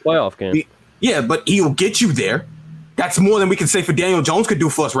 Never won a playoff game. Yeah, but he'll get you there. That's more than we can say for Daniel Jones could do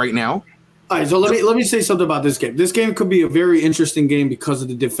for us right now. All right, so let me say something about this game. This game could be a very interesting game because of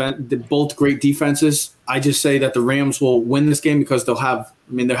the both great defenses. I just say that the Rams will win this game because they'll have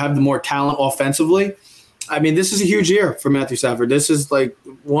the more talent offensively. I mean, this is a huge year for Matthew Stafford. This is like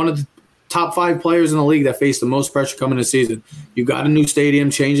one of the top 5 players in the league that face the most pressure coming this season. You got a new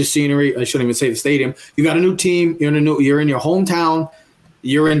stadium, change of scenery. I shouldn't even say the stadium. You got a new team. You're in your hometown.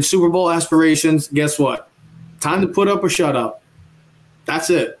 You're in Super Bowl aspirations. Guess what? Time to put up or shut up. That's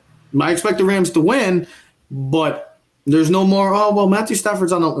it. I expect the Rams to win, but there's no more, Matthew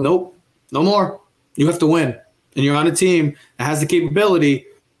Stafford's on the – nope, no more. You have to win, and you're on a team that has the capability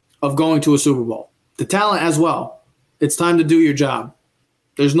of going to a Super Bowl. The talent as well. It's time to do your job.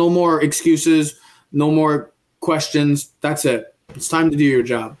 There's no more excuses, no more questions. That's it. It's time to do your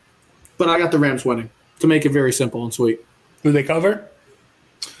job. But I got the Rams winning, to make it very simple and sweet. Do they cover?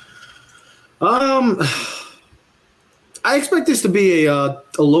 I expect this to be a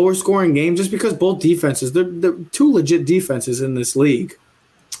lower scoring game just because both defenses, they're two legit defenses in this league.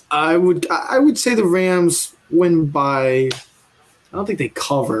 I would say the Rams win by, I don't think they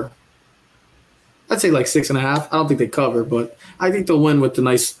cover. I'd say like 6.5. I don't think they cover, but I think they'll win with the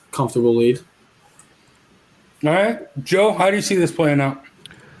nice, comfortable lead. All right. Joe, how do you see this playing out?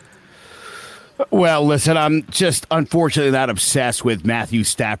 Well, listen, I'm just unfortunately not obsessed with Matthew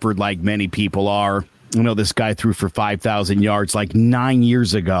Stafford like many people are. You know, this guy threw for 5,000 yards like 9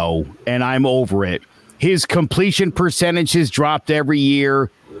 years ago, and I'm over it. His completion percentage has dropped every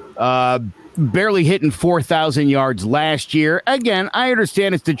year, barely hitting 4,000 yards last year. Again, I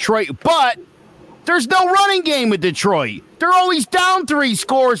understand it's Detroit, but there's no running game with Detroit. They're always down 3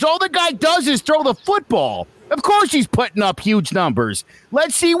 scores. All the guy does is throw the football. Of course he's putting up huge numbers.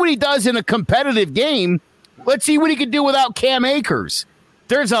 Let's see what he does in a competitive game. Let's see what he can do without Cam Akers.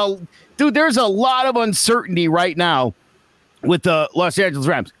 There's a lot of uncertainty right now with the Los Angeles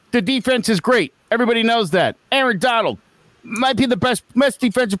Rams. The defense is great. Everybody knows that. Aaron Donald might be the best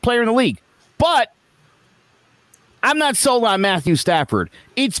defensive player in the league. But I'm not sold on Matthew Stafford.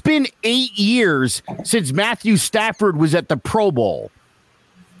 It's been 8 years since Matthew Stafford was at the Pro Bowl.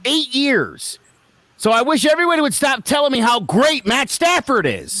 8 years. So I wish everybody would stop telling me how great Matt Stafford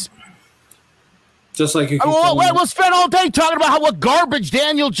is. Just like you can we'll spend all day talking about what garbage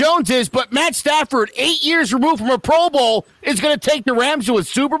Daniel Jones is, but Matt Stafford, 8 years removed from a Pro Bowl, is going to take the Rams to a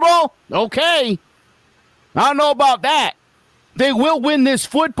Super Bowl? Okay. I don't know about that. They will win this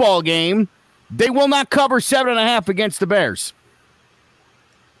football game. They will not cover 7.5 against the Bears.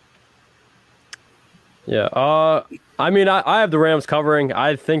 Yeah. I mean, I have the Rams covering.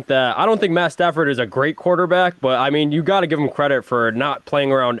 I don't think Matt Stafford is a great quarterback, but I mean, you got to give him credit for not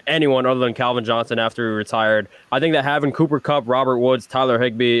playing around anyone other than Calvin Johnson after he retired. I think that having Cooper Kupp, Robert Woods, Tyler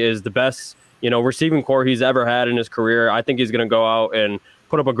Higbee is the best, receiving core he's ever had in his career. I think he's going to go out and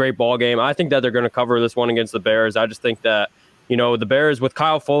put up a great ball game. I think that they're going to cover this one against the Bears. I just think that, the Bears, with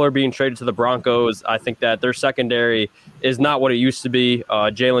Kyle Fuller being traded to the Broncos, I think that their secondary is not what it used to be.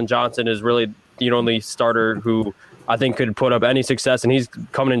 Jalen Johnson is really the only starter who I think could put up any success, and he's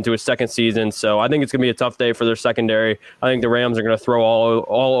coming into his second season. So I think it's going to be a tough day for their secondary. I think the Rams are going to throw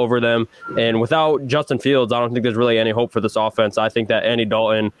all over them. And without Justin Fields, I don't think there's really any hope for this offense. I think that Andy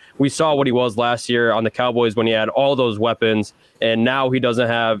Dalton, we saw what he was last year on the Cowboys when he had all those weapons, and now he doesn't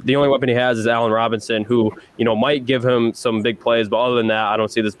have – the only weapon he has is Allen Robinson, who, might give him some big plays. But other than that, I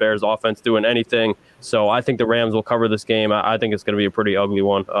don't see this Bears offense doing anything. So I think the Rams will cover this game. I think it's going to be a pretty ugly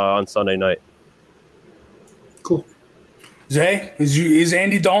one on Sunday night. Cool. Zay, is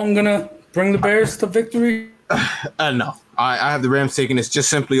Andy Dalton going to bring the Bears to victory? No. I have the Rams taking this just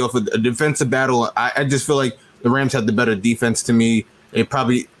simply off of a defensive battle. I just feel like the Rams have the better defense to me. It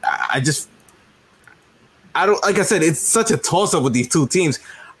probably – I don't – like I said, it's such a toss-up with these two teams.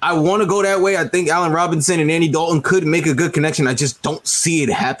 I want to go that way. I think Allen Robinson and Andy Dalton could make a good connection. I just don't see it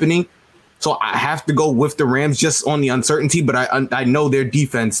happening. So I have to go with the Rams just on the uncertainty, but I know their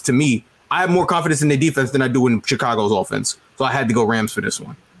defense, to me, I have more confidence in their defense than I do in Chicago's offense. So I had to go Rams for this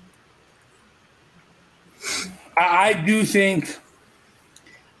one. I do think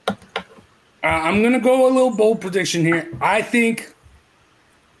I'm going to go a little bold prediction here. I think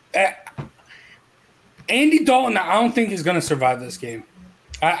Andy Dalton, I don't think he's going to survive this game.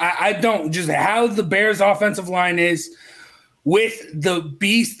 I don't. Just how the Bears' offensive line is, with the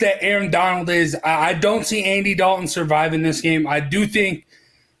beast that Aaron Donald is, I don't see Andy Dalton surviving this game. I do think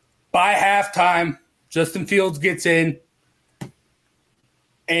by halftime, Justin Fields gets in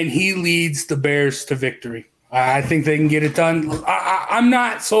and he leads the Bears to victory. I think they can get it done. I'm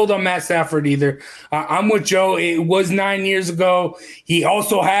not sold on Matt Stafford either. I'm with Joe. It was 9 years ago. He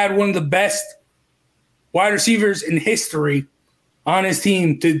also had one of the best wide receivers in history on his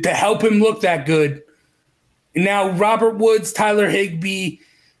team to help him look that good. And now Robert Woods, Tyler Higbee,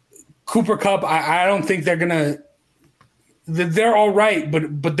 Cooper Kupp, I don't think they're going to – they're all right,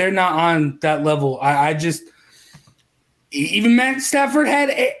 but they're not on that level. I just – even Matt Stafford had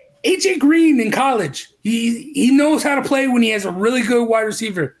A.J. Green in college. He knows how to play when he has a really good wide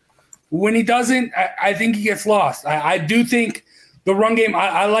receiver. When he doesn't, I think he gets lost. I do think the run game,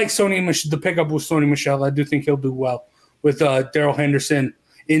 I like the pickup with Sony Michel. I do think he'll do well with Darrell Henderson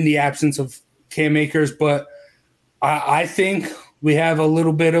in the absence of Cam Akers. But I think we have a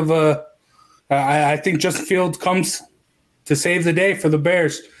little bit of I think Justin Fields comes to save the day for the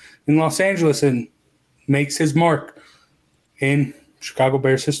Bears in Los Angeles and makes his mark in Chicago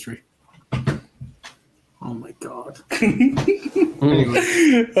Bears history. Oh my God.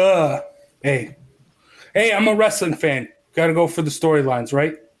 Hey, I'm a wrestling fan. Got to go for the storylines,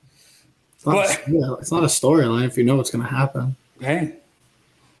 right? It's not a storyline if you know what's going to happen. Hey.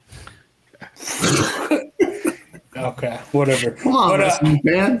 Okay, whatever. Come on, wrestling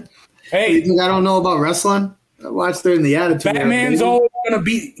fan. Hey, you think I don't know about wrestling? I watched during the Attitude. Batman's always going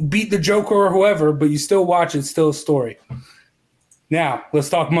to beat the Joker or whoever, but you still watch it. It's still a story. Now, let's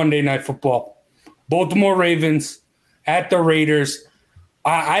talk Monday Night Football. Baltimore Ravens at the Raiders.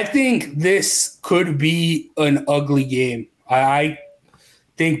 I think this could be an ugly game. I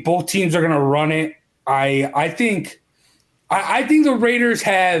think both teams are going to run it. I think the Raiders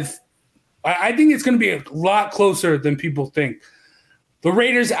have – I think it's going to be a lot closer than people think. The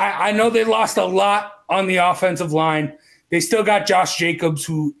Raiders, I know they lost a lot on the offensive line. They still got Josh Jacobs,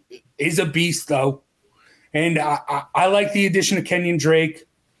 who is a beast, though. And I like the addition of Kenyon Drake.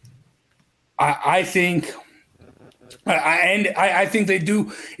 I think they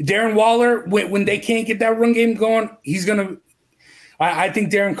do. Darren Waller, when they can't get that run game going, he's going to – I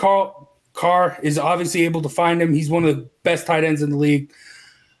think Darren Carr is obviously able to find him. He's one of the best tight ends in the league.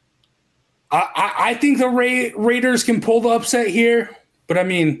 I think the Raiders can pull the upset here, but I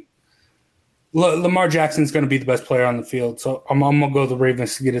mean, Lamar Jackson's going to be the best player on the field, so I'm going to go the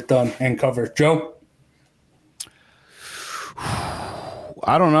Ravens to get it done and cover. Joe?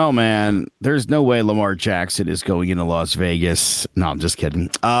 I don't know, man. There's no way Lamar Jackson is going into Las Vegas. No, I'm just kidding.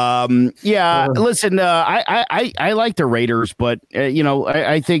 Listen, I like the Raiders, but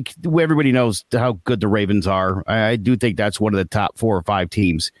I think everybody knows how good the Ravens are. I do think that's one of the top 4 or 5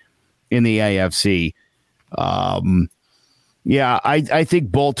 teams in the AFC. I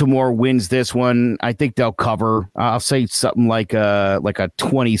think Baltimore wins this one. I think they'll cover. I'll say something like a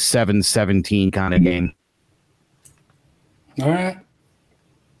 27-17 kind of game. All right.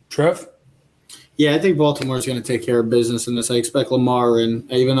 Trev? Yeah, I think Baltimore is going to take care of business in this. I expect Lamar, and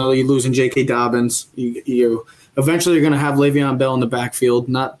even though you're losing J.K. Dobbins, you eventually you're going to have Le'Veon Bell in the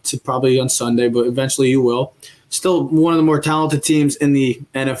backfield, probably on Sunday, but eventually you will. Still one of the more talented teams in the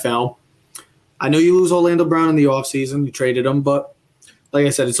NFL. I know you lose Orlando Brown in the offseason. You traded him, but like I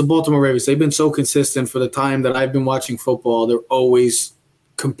said, it's the Baltimore Ravens. They've been so consistent for the time that I've been watching football. They're always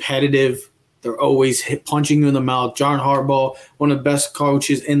competitive. They're always punching you in the mouth. John Harbaugh, one of the best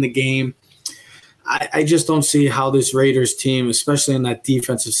coaches in the game. I just don't see how this Raiders team, especially in that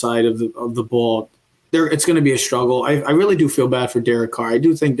defensive side of the ball, it's going to be a struggle. I really do feel bad for Derek Carr. I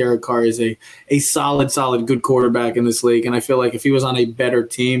do think Derek Carr is a solid, good quarterback in this league, and I feel like if he was on a better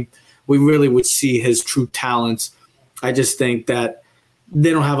team, we really would see his true talents. I just think that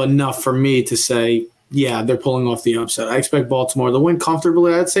they don't have enough for me to say, yeah, they're pulling off the upset. I expect Baltimore to win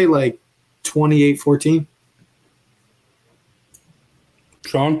comfortably. I'd say like 28-14.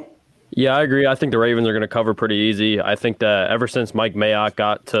 Sean? Yeah, I agree. I think the Ravens are going to cover pretty easy. I think that ever since Mike Mayock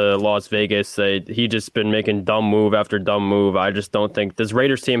got to Las Vegas, he just been making dumb move after dumb move. I just don't think this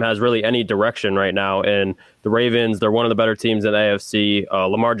Raiders team has really any direction right now. And the Ravens, they're one of the better teams in the AFC.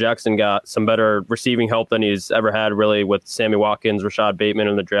 Lamar Jackson got some better receiving help than he's ever had, really, with Sammy Watkins, Rashad Bateman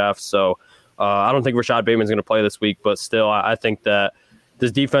in the draft. So I don't think Rashad Bateman's going to play this week, but still, I think that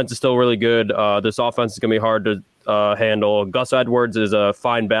this defense is still really good. This offense is going to be hard to handle. Gus Edwards is a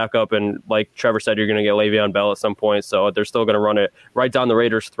fine backup, and like Trevor said, you're going to get Le'Veon Bell at some point, so they're still going to run it right down the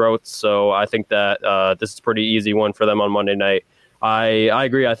Raiders' throats. So I think that this is a pretty easy one for them on Monday night. I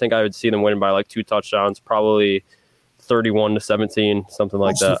agree. I think I would see them winning by like 2 touchdowns, probably 31-17, something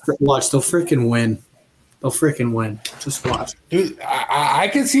like that. Watch, they'll freaking win. They'll freaking win. Just watch. Dude, I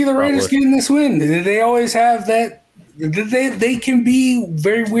can see the Raiders getting this win. They always have that. They can be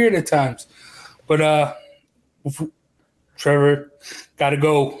very weird at times. But Trevor got to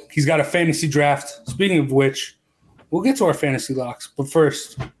go. He's got a fantasy draft. Speaking of which, we'll get to our fantasy locks. But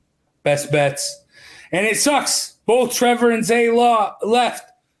first, best bets. And it sucks. Both Trevor and Zay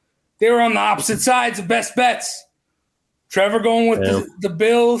left. They were on the opposite sides of best bets. Trevor going with the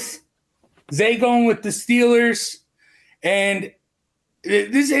Bills. Zay going with the Steelers. And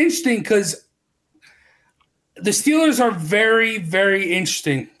this is interesting because the Steelers are very, very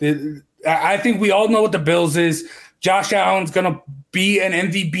interesting. I think we all know what the Bills is. Josh Allen's going to be an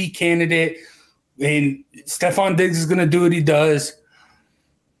MVP candidate, and Stephon Diggs is going to do what he does.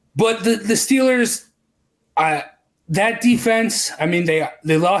 But the Steelers, that defense, I mean,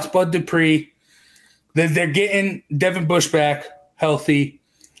 they lost Bud Dupree. They're getting Devin Bush back healthy.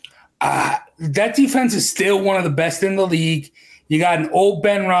 That defense is still one of the best in the league. You got an old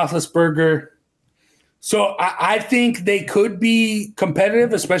Ben Roethlisberger. So I think they could be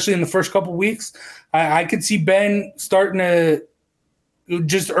competitive, especially in the first couple weeks. I could see Ben starting to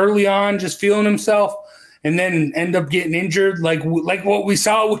just early on, just feeling himself, and then end up getting injured, like what we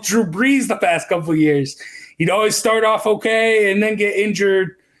saw with Drew Brees the past couple of years. He'd always start off okay and then get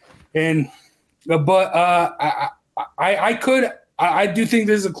injured. I do think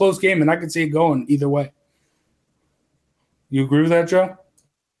this is a close game, and I could see it going either way. You agree with that, Joe?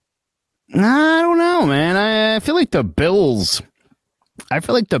 I don't know, man. I feel like the Bills.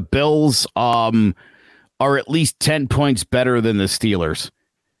 Are at least 10 points better than the Steelers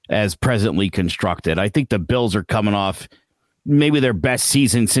as presently constructed. I think the Bills are coming off maybe their best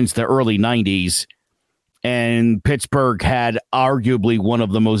season since the early 90s. And Pittsburgh had arguably one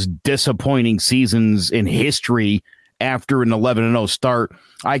of the most disappointing seasons in history after an 11-0 start.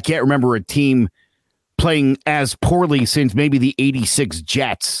 I can't remember a team playing as poorly since maybe the 86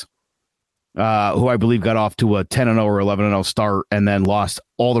 Jets, who I believe got off to a 10-0 or 11-0 start and then lost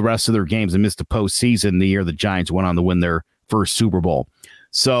all the rest of their games and missed the postseason the year the Giants went on to win their first Super Bowl.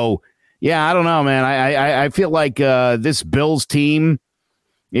 So, yeah, I don't know, man. I feel like this Bills team,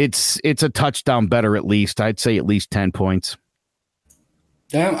 it's a touchdown better at least. I'd say at least 10 points.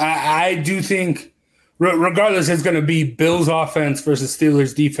 I do think, regardless, it's going to be Bills offense versus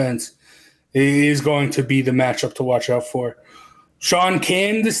Steelers defense. It is going to be the matchup to watch out for. Sean,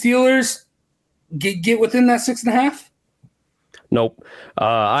 can the Steelers get within that 6.5? Nope.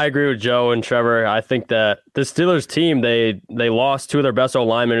 I agree with Joe and Trevor. I think that the Steelers team, they lost two of their best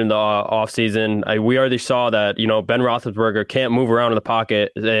linemen in the offseason. We already saw that, Ben Roethlisberger can't move around in the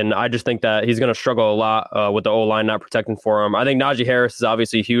pocket, and I just think that he's going to struggle a lot with the O-line not protecting for him. I think Najee Harris is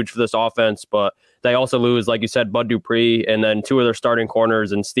obviously huge for this offense, but they also lose, like you said, Bud Dupree, and then two of their starting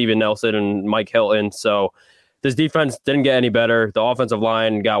corners, and Steven Nelson and Mike Hilton. So this defense didn't get any better. The offensive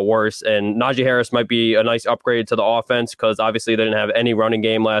line got worse, and Najee Harris might be a nice upgrade to the offense because obviously they didn't have any running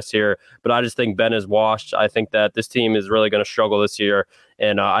game last year. But I just think Ben is washed. I think that this team is really going to struggle this year,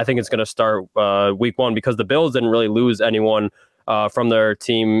 and I think it's going to start week one because the Bills didn't really lose anyone from their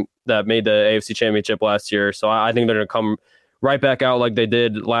team that made the AFC Championship last year. So I think they're going to come right back out like they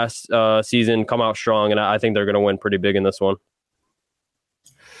did last season, come out strong, and I think they're going to win pretty big in this one.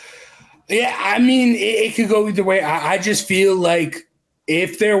 Yeah, I mean, it could go either way. I just feel like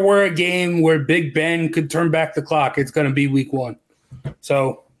if there were a game where Big Ben could turn back the clock, it's going to be week one.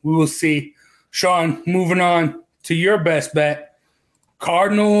 So we will see. Sean, moving on to your best bet.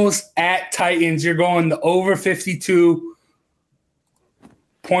 Cardinals at Titans. You're going the over 52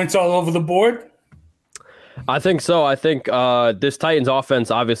 points all over the board? I think so. I think this Titans offense,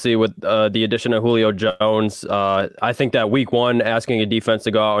 obviously, with the addition of Julio Jones, I think that week one, asking a defense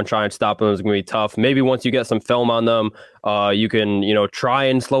to go out and try and stop them is going to be tough. Maybe once you get some film on them, you can, try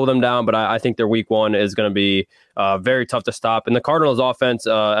and slow them down. But I think their week one is going to be very tough to stop. And the Cardinals offense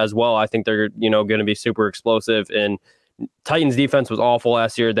as well, I think they're, going to be super explosive. And Titans defense was awful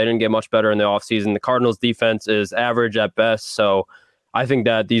last year. They didn't get much better in the offseason. The Cardinals defense is average at best. So I think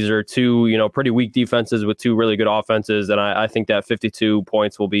that these are two, pretty weak defenses with two really good offenses, and I think that 52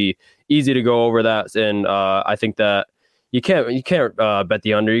 points will be easy to go over that. And I think that you can't bet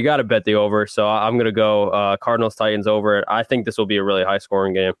the under; you got to bet the over. So I'm going to go Cardinals Titans over. I think this will be a really high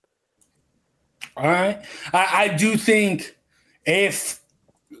scoring game. All right, I do think if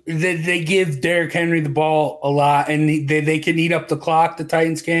they give Derrick Henry the ball a lot and they can eat up the clock, the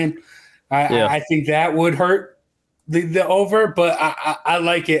Titans can. I think that would hurt the over, but I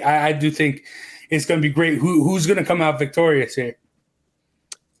like it. I do think it's going to be great. Who's going to come out victorious here?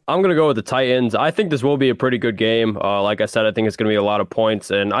 I'm going to go with the Titans. I think this will be a pretty good game. Like I said, I think it's going to be a lot of points,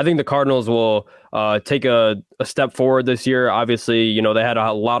 and I think the Cardinals will take a step forward this year. Obviously, you know, they had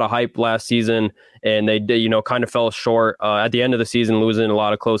a lot of hype last season, and they did, you know, kind of fell short at the end of the season, losing a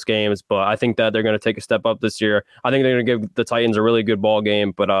lot of close games. But I think that they're going to take a step up this year. I think they're going to give the Titans a really good ball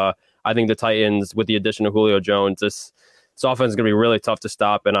game, but I think the Titans, with the addition of Julio Jones, this offense is going to be really tough to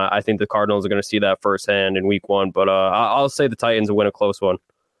stop, and I think the Cardinals are going to see that firsthand in Week 1. But I'll say the Titans will win a close one.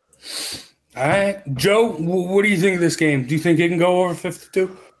 All right, Joe, what do you think of this game? Do you think it can go over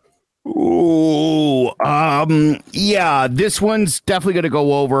 52? Ooh, yeah, this one's definitely going to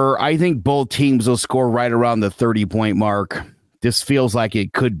go over. I think both teams will score right around the 30-point mark. This feels like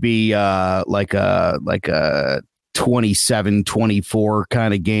it could be like a 27-24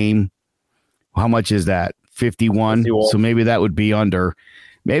 kind of game. How much is that? 51. So maybe that would be under.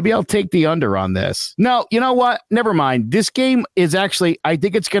 Maybe I'll take the under on this. No, you know what? Never mind. This game is actually, I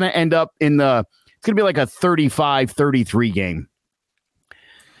think it's going to end up it's going to be like a 35-33 game.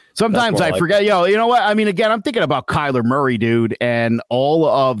 Sometimes I forget, you know what? I mean, again, I'm thinking about Kyler Murray, dude, and all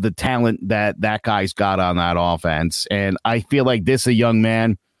of the talent that guy's got on that offense. And I feel like this is a young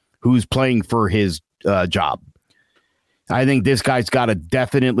man who's playing for his job. I think this guy's got to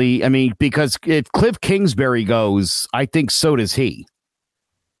definitely, I mean, because if Cliff Kingsbury goes, I think so does he.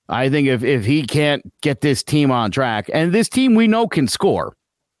 I think if he can't get this team on track, and this team we know can score.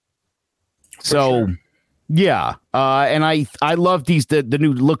 So, sure. Yeah. And I love the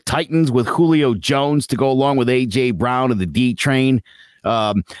new look Titans with Julio Jones to go along with A.J. Brown and the D train.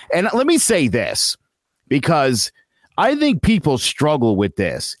 And let me say this, because I think people struggle with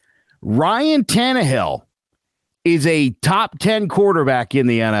this. Ryan Tannehill is a top 10 quarterback in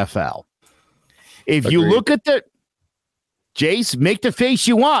the NFL. If Agreed. You look at Jace, make the face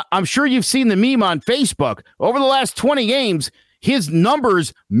you want. I'm sure you've seen the meme on Facebook. Over the last 20 games, his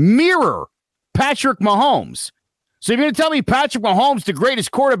numbers mirror Patrick Mahomes. So if you're going to tell me Patrick Mahomes, the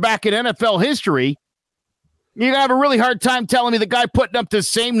greatest quarterback in NFL history, you're going to have a really hard time telling me the guy putting up the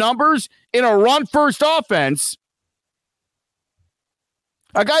same numbers in a run-first offense.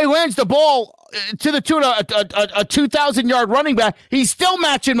 A guy who hands the ball to the tune of a 2,000-yard running back, he's still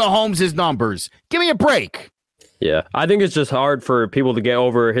matching Mahomes' numbers. Give me a break. Yeah, I think it's just hard for people to get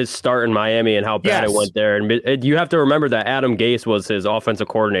over his start in Miami and how bad it went there. And you have to remember that Adam Gase was his offensive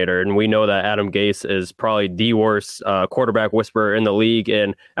coordinator, and we know that Adam Gase is probably the worst quarterback whisperer in the league.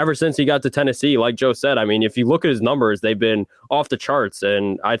 And ever since he got to Tennessee, like Joe said, I mean, if you look at his numbers, they've been off the charts.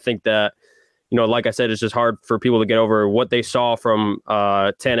 And I think that, you know, like I said, it's just hard for people to get over what they saw from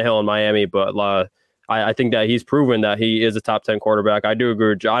Tannehill in Miami. But I think that he's proven that he is a top 10 quarterback. I do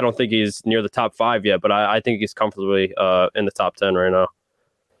agree with Joe. I don't think he's near the top 5 yet, but I think he's comfortably in the top 10 right now.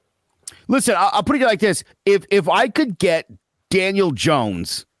 Listen, I'll put it like this. If I could get Daniel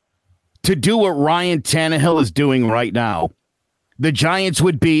Jones to do what Ryan Tannehill is doing right now, the Giants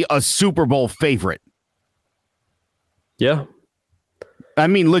would be a Super Bowl favorite. Yeah. I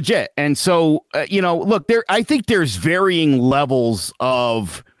mean, legit. And so, look, I think there's varying levels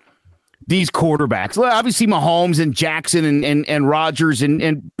of these quarterbacks. Obviously, Mahomes and Jackson and Rodgers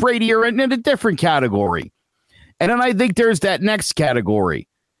and Brady are in a different category. And then I think there's that next category.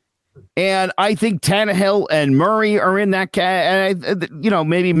 And I think Tannehill and Murray are in that and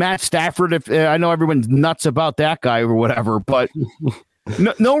maybe Matt Stafford, if I know everyone's nuts about that guy or whatever, but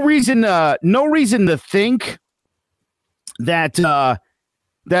no reason to think that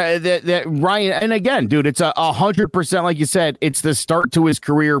Ryan, and again, dude, it's 100%, like you said, it's the start to his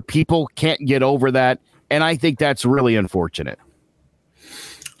career. People can't get over that, and I think that's really unfortunate.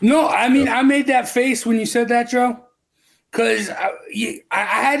 No, I mean, I made that face when you said that, Joe, because I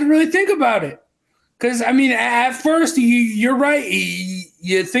had to really think about it. Because, I mean, at first, you're right.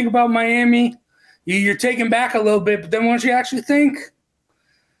 You think about Miami, you're taken back a little bit, but then once you actually think,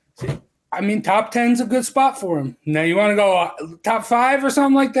 I mean, top 10's a good spot for him. Now, you want to go top 5 or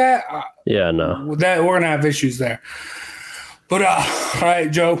something like that? Yeah, no. We're going to have issues there. But, all right,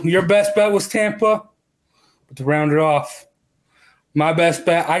 Joe, your best bet was Tampa. But to round it off, my best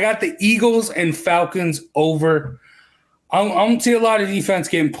bet, I got the Eagles and Falcons over. I don't see a lot of defense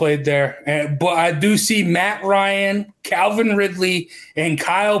getting played there. But I do see Matt Ryan, Calvin Ridley, and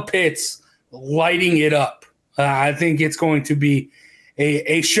Kyle Pitts lighting it up. I think it's going to be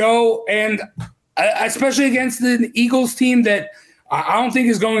a show, and especially against the Eagles team that I don't think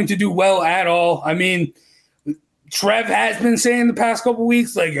is going to do well at all. I mean, Trev has been saying the past couple of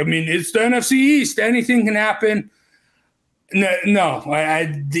weeks, like, I mean, it's the NFC East. Anything can happen. No,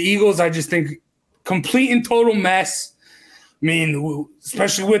 the Eagles, I just think, complete and total mess. I mean,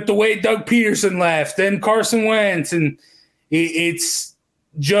 especially with the way Doug Peterson left, then Carson Wentz, and it's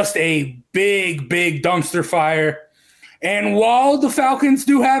just a big, big dumpster fire. And while the Falcons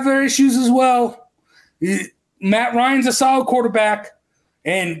do have their issues as well, Matt Ryan's a solid quarterback,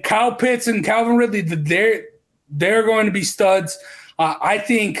 and Kyle Pitts and Calvin Ridley, they're going to be studs. I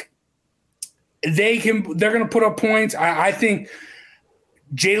think they're going to put up points. I think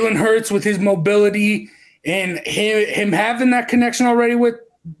Jalen Hurts with his mobility and him having that connection already with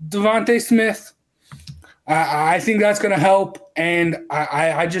Devontae Smith, I think that's going to help. And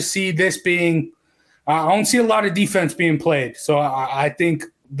I just see this being I don't see a lot of defense being played. So I think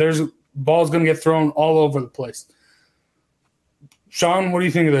there's ball's going to get thrown all over the place. Sean, what do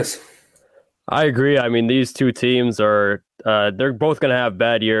you think of this? I agree. I mean, these two teams are they're both going to have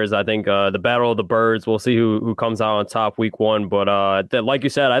bad years. I think the battle of the birds, we'll see who comes out on top week one. But like you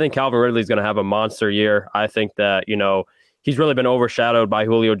said, I think Calvin Ridley is going to have a monster year. I think that, he's really been overshadowed by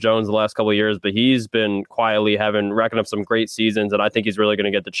Julio Jones the last couple of years, but he's been quietly racking up some great seasons. And I think he's really going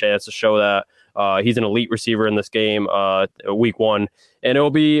to get the chance to show that he's an elite receiver in this game week one. And it'll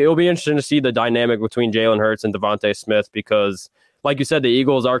be interesting to see the dynamic between Jalen Hurts and Devontae Smith, because like you said, the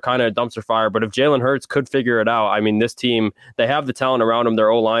Eagles are kind of a dumpster fire, but if Jalen Hurts could figure it out, I mean, this team, they have the talent around them. Their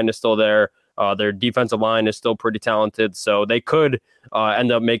O-line is still there. Their defensive line is still pretty talented. So they could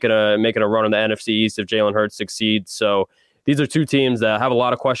end up making a run in the NFC East if Jalen Hurts succeeds. So these are two teams that have a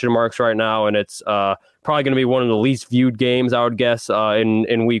lot of question marks right now, and it's probably going to be one of the least viewed games, I would guess,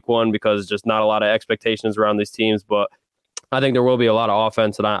 in week one, because just not a lot of expectations around these teams. But I think there will be a lot of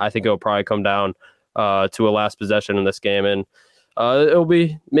offense, and I think it'll probably come down to a last possession in this game. And it'll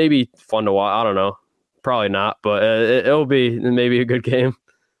be maybe fun to watch. I don't know. Probably not, but it'll be maybe a good game.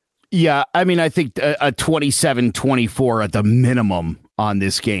 Yeah, I mean, I think a 27-24 at the minimum on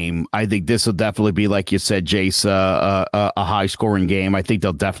this game. I think this will definitely be, like you said, Jace, a high-scoring game. I think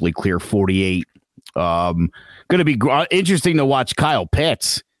they'll definitely clear 48. Going to be interesting to watch Kyle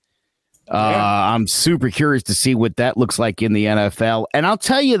Pitts. I'm super curious to see what that looks like in the NFL. And I'll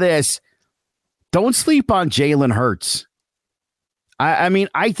tell you this, don't sleep on Jalen Hurts. I mean,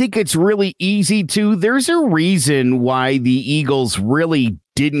 I think it's really easy to. There's a reason why the Eagles really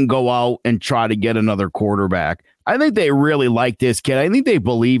didn't go out and try to get another quarterback. I think they really like this kid. I think they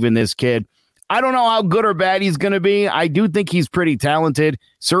believe in this kid. I don't know how good or bad he's going to be. I do think he's pretty talented.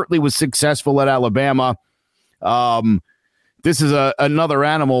 Certainly was successful at Alabama. This is another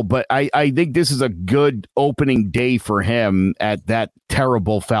animal, but I think this is a good opening day for him at that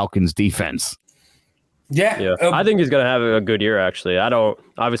terrible Falcons defense. Yeah. I think he's going to have a good year, actually. I don't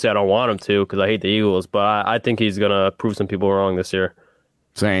want him to, because I hate the Eagles, but I think he's going to prove some people wrong this year.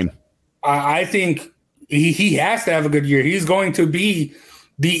 Same. I think he has to have a good year. He's going to be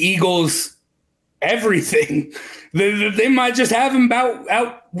the Eagles' everything. They might just have him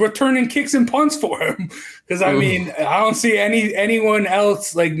out returning kicks and punts for him. Because, I mean, I don't see anyone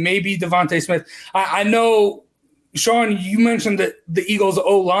else, like maybe Devontae Smith. I know, Sean, you mentioned that the Eagles'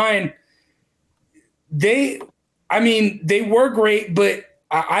 O-line, they were great, but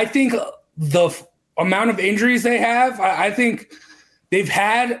I think the amount of injuries they have, I think they've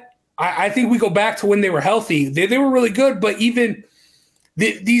had, I think we go back to when they were healthy. They were really good, but even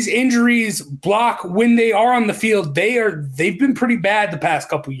these injuries block when they are on the field. They've been pretty bad the past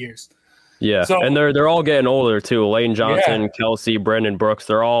couple years. Yeah, so, and they're all getting older too. Lane Johnson, Kelsey, Brandon Brooks,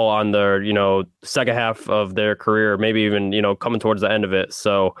 they're all on their second half of their career, maybe even coming towards the end of it.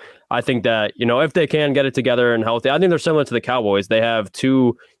 So I think that if they can get it together and healthy, I think they're similar to the Cowboys. They have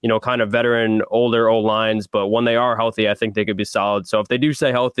two kind of veteran older O-lines, but when they are healthy, I think they could be solid. So if they do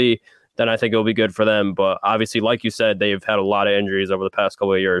stay healthy, then I think it'll be good for them. But obviously, like you said, they've had a lot of injuries over the past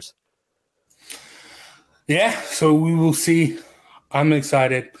couple of years. Yeah, so we will see. I'm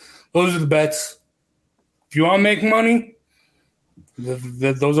excited. Those are the bets. If you want to make money,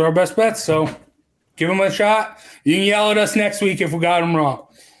 those are our best bets. So give them a shot. You can yell at us next week if we got them wrong,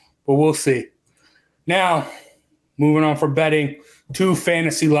 but we'll see. Now, moving on for betting, 2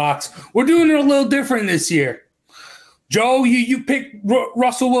 fantasy locks. We're doing it a little different this year. Joe, you picked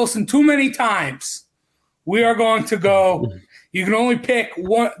Russell Wilson too many times. We are going to go. You can only pick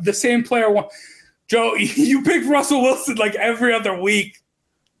the same player one. Joe, you picked Russell Wilson like every other week.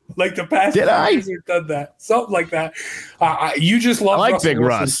 Like the past Did I? years you've done that. Something like that. You just love like Russell Big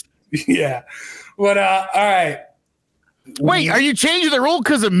Wilson. Russ. Yeah. But all right. Wait, are you changing the rule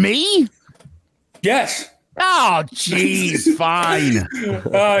because of me? Yes. Oh, jeez, fine.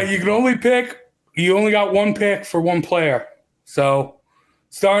 You only got one pick for one player. So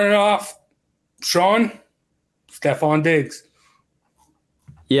starting off, Sean, Stephon Diggs.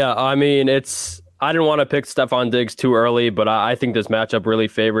 Yeah, I mean, I didn't want to pick Stephon Diggs too early, but I think this matchup really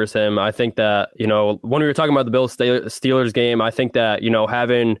favors him. I think that, when we were talking about the Bills Steelers game, I think that,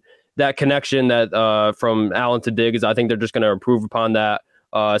 having that connection that from Allen to Diggs, I think they're just going to improve upon that,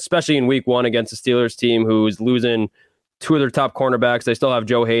 especially in week 1 against the Steelers team who's losing 2 of their top cornerbacks. They still have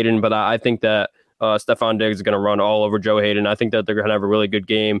Joe Hayden, but I think that Stephon Diggs is going to run all over Joe Hayden. I think that they're going to have a really good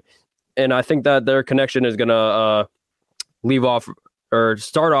game. And I think that their connection is going to leave off or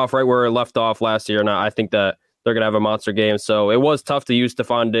start off right where it left off last year. And I think that they're going to have a monster game. So it was tough to use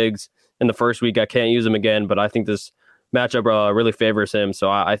Stephon Diggs in the first week. I can't use him again, but I think this matchup really favors him. So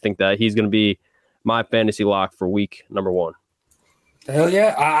I think that he's going to be my fantasy lock for week number 1. Hell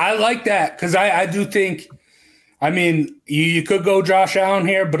yeah. I like that because I do think, you could go Josh Allen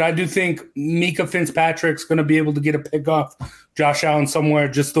here, but I do think Mika Fitzpatrick's going to be able to get a pick off Josh Allen somewhere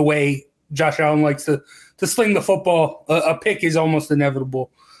just the way Josh Allen likes to sling the football. A pick is almost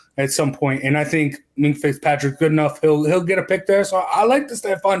inevitable at some point, and I think Mika Fitzpatrick's good enough. He'll get a pick there. So I like the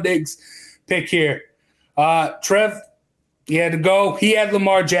Stephon Diggs pick here. Trev, he had to go. He had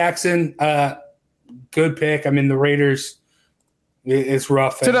Lamar Jackson. Good pick. The Raiders. It's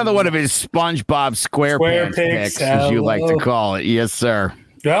rough. It's another one of his SpongeBob SquarePants picks, as you like to call it. Yes, sir.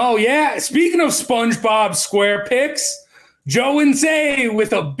 Oh, yeah. Speaking of SpongeBob Square picks, Joe and Zay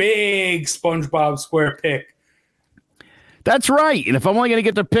with a big SpongeBob Square pick. That's right. And if I'm only going to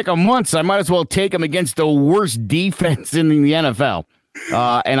get to pick them once, I might as well take them against the worst defense in the NFL.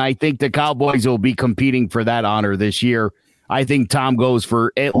 And I think the Cowboys will be competing for that honor this year. I think Tom goes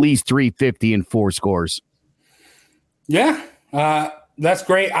for at least 350 and 4 scores. Yeah. That's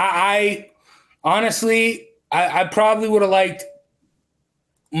great. I honestly, I probably would have liked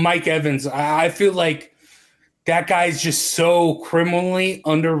Mike Evans. I feel like that guy's just so criminally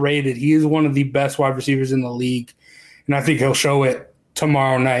underrated. He is one of the best wide receivers in the league, and I think he'll show it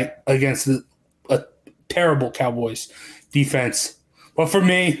tomorrow night against a terrible Cowboys defense. But for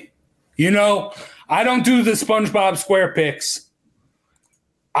me, I don't do the SpongeBob Square picks.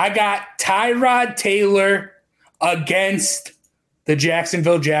 I got Tyrod Taylor against the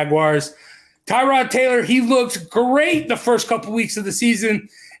Jacksonville Jaguars. Tyrod Taylor, he looked great the first couple weeks of the season,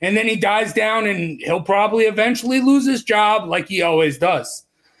 and then he dies down, and he'll probably eventually lose his job like he always does.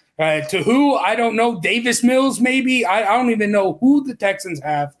 To who? I don't know. Davis Mills, maybe? I don't even know who the Texans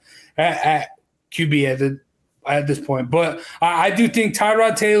have at QB at this point. But I do think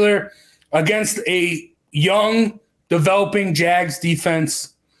Tyrod Taylor against a young, developing Jags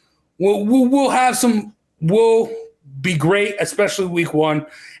defense will have some – will be great, especially week 1.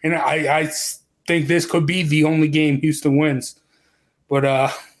 And I think this could be the only game Houston wins. But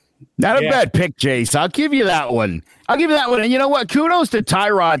not a bad pick, Jace. I'll give you that one. And you know what? Kudos to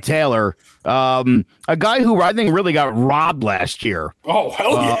Tyrod Taylor, a guy who I think really got robbed last year. Oh,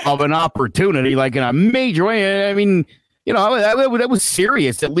 hell yeah. Of an opportunity, like in a major way. That was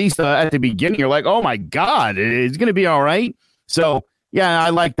serious, at least at the beginning. You're like, oh, my God, it's going to be all right. So, yeah, I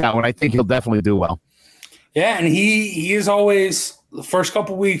like that one. I think he'll definitely do well. Yeah, and he is always – the first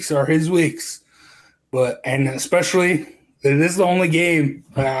couple weeks are his weeks. And especially – it is the only game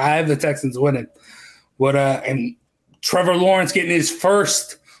I have the Texans winning. And Trevor Lawrence getting his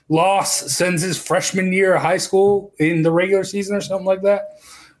first loss since his freshman year of high school in the regular season or something like that.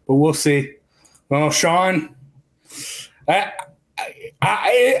 But we'll see. Well, Sean, I'm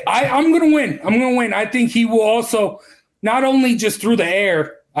going to win. I think he will also, not only just through the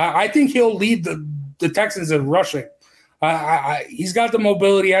air, I think he'll lead the Texans in rushing. He's got the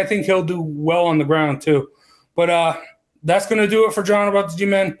mobility. I think he'll do well on the ground too. But that's going to do it for John About the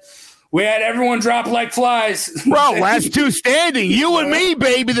G-Men. We had everyone drop like flies. Bro, last two standing. You and me,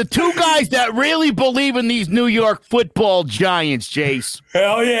 baby. The two guys that really believe in these New York football Giants, Jace.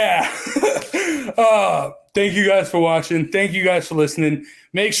 Hell yeah. Thank you guys for watching. Thank you guys for listening.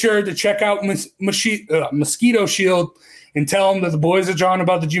 Make sure to check out Mosquito Shield and tell them that the boys of John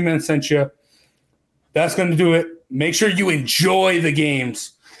About the G-Men sent you. That's going to do it. Make sure you enjoy the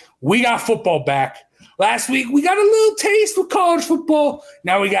games. We got football back. Last week, we got a little taste of college football.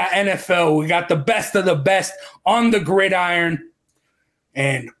 Now we got NFL. We got the best of the best on the gridiron.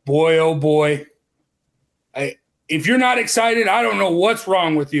 And boy, oh boy, if you're not excited, I don't know what's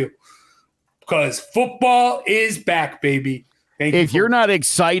wrong with you. Because football is back, baby. If you're not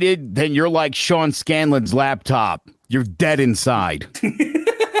excited, then you're like Sean Scanlon's laptop. You're dead inside.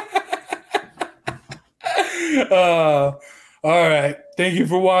 All right. Thank you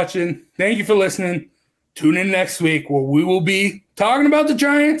for watching. Thank you for listening. Tune in next week where we will be talking about the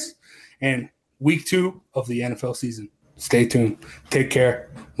Giants and week 2 of the NFL season. Stay tuned. Take care.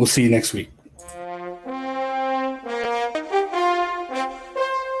 We'll see you next week.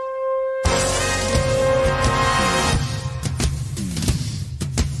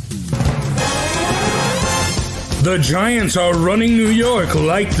 The Giants are running New York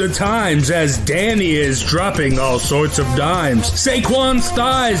like the Times as Danny is dropping all sorts of dimes. Saquon's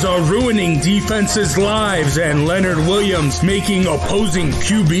thighs are ruining defenses' lives and Leonard Williams making opposing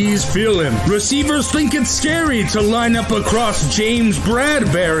QBs feel him. Receivers think it's scary to line up across James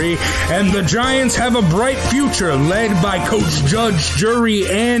Bradbury, and the Giants have a bright future led by Coach Judge, Jury,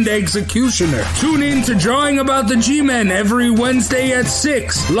 and Executioner. Tune in to Drawing About the G-Men every Wednesday at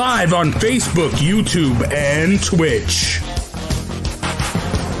 6, live on Facebook, YouTube, and Twitch.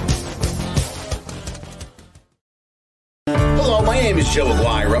 Hello, my name is Joe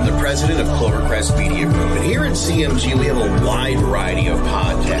Aguirre. I'm the president of Clovercrest Media Group, and here at CMG we have a wide variety of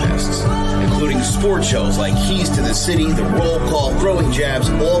podcasts, including sports shows like Keys to the City, The Roll Call, Throwing Jabs,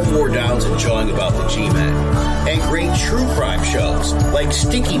 All Four Downs, and Jawing About the G-Men, and great true crime shows like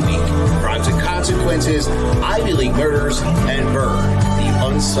Stinky Week, Crimes and Consequences, Ivy League Murders, and Bird, the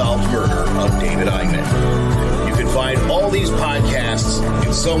unsolved murder of David Eichmann. You can find all these podcasts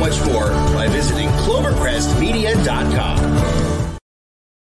and so much more by visiting ClovercrestMedia.com.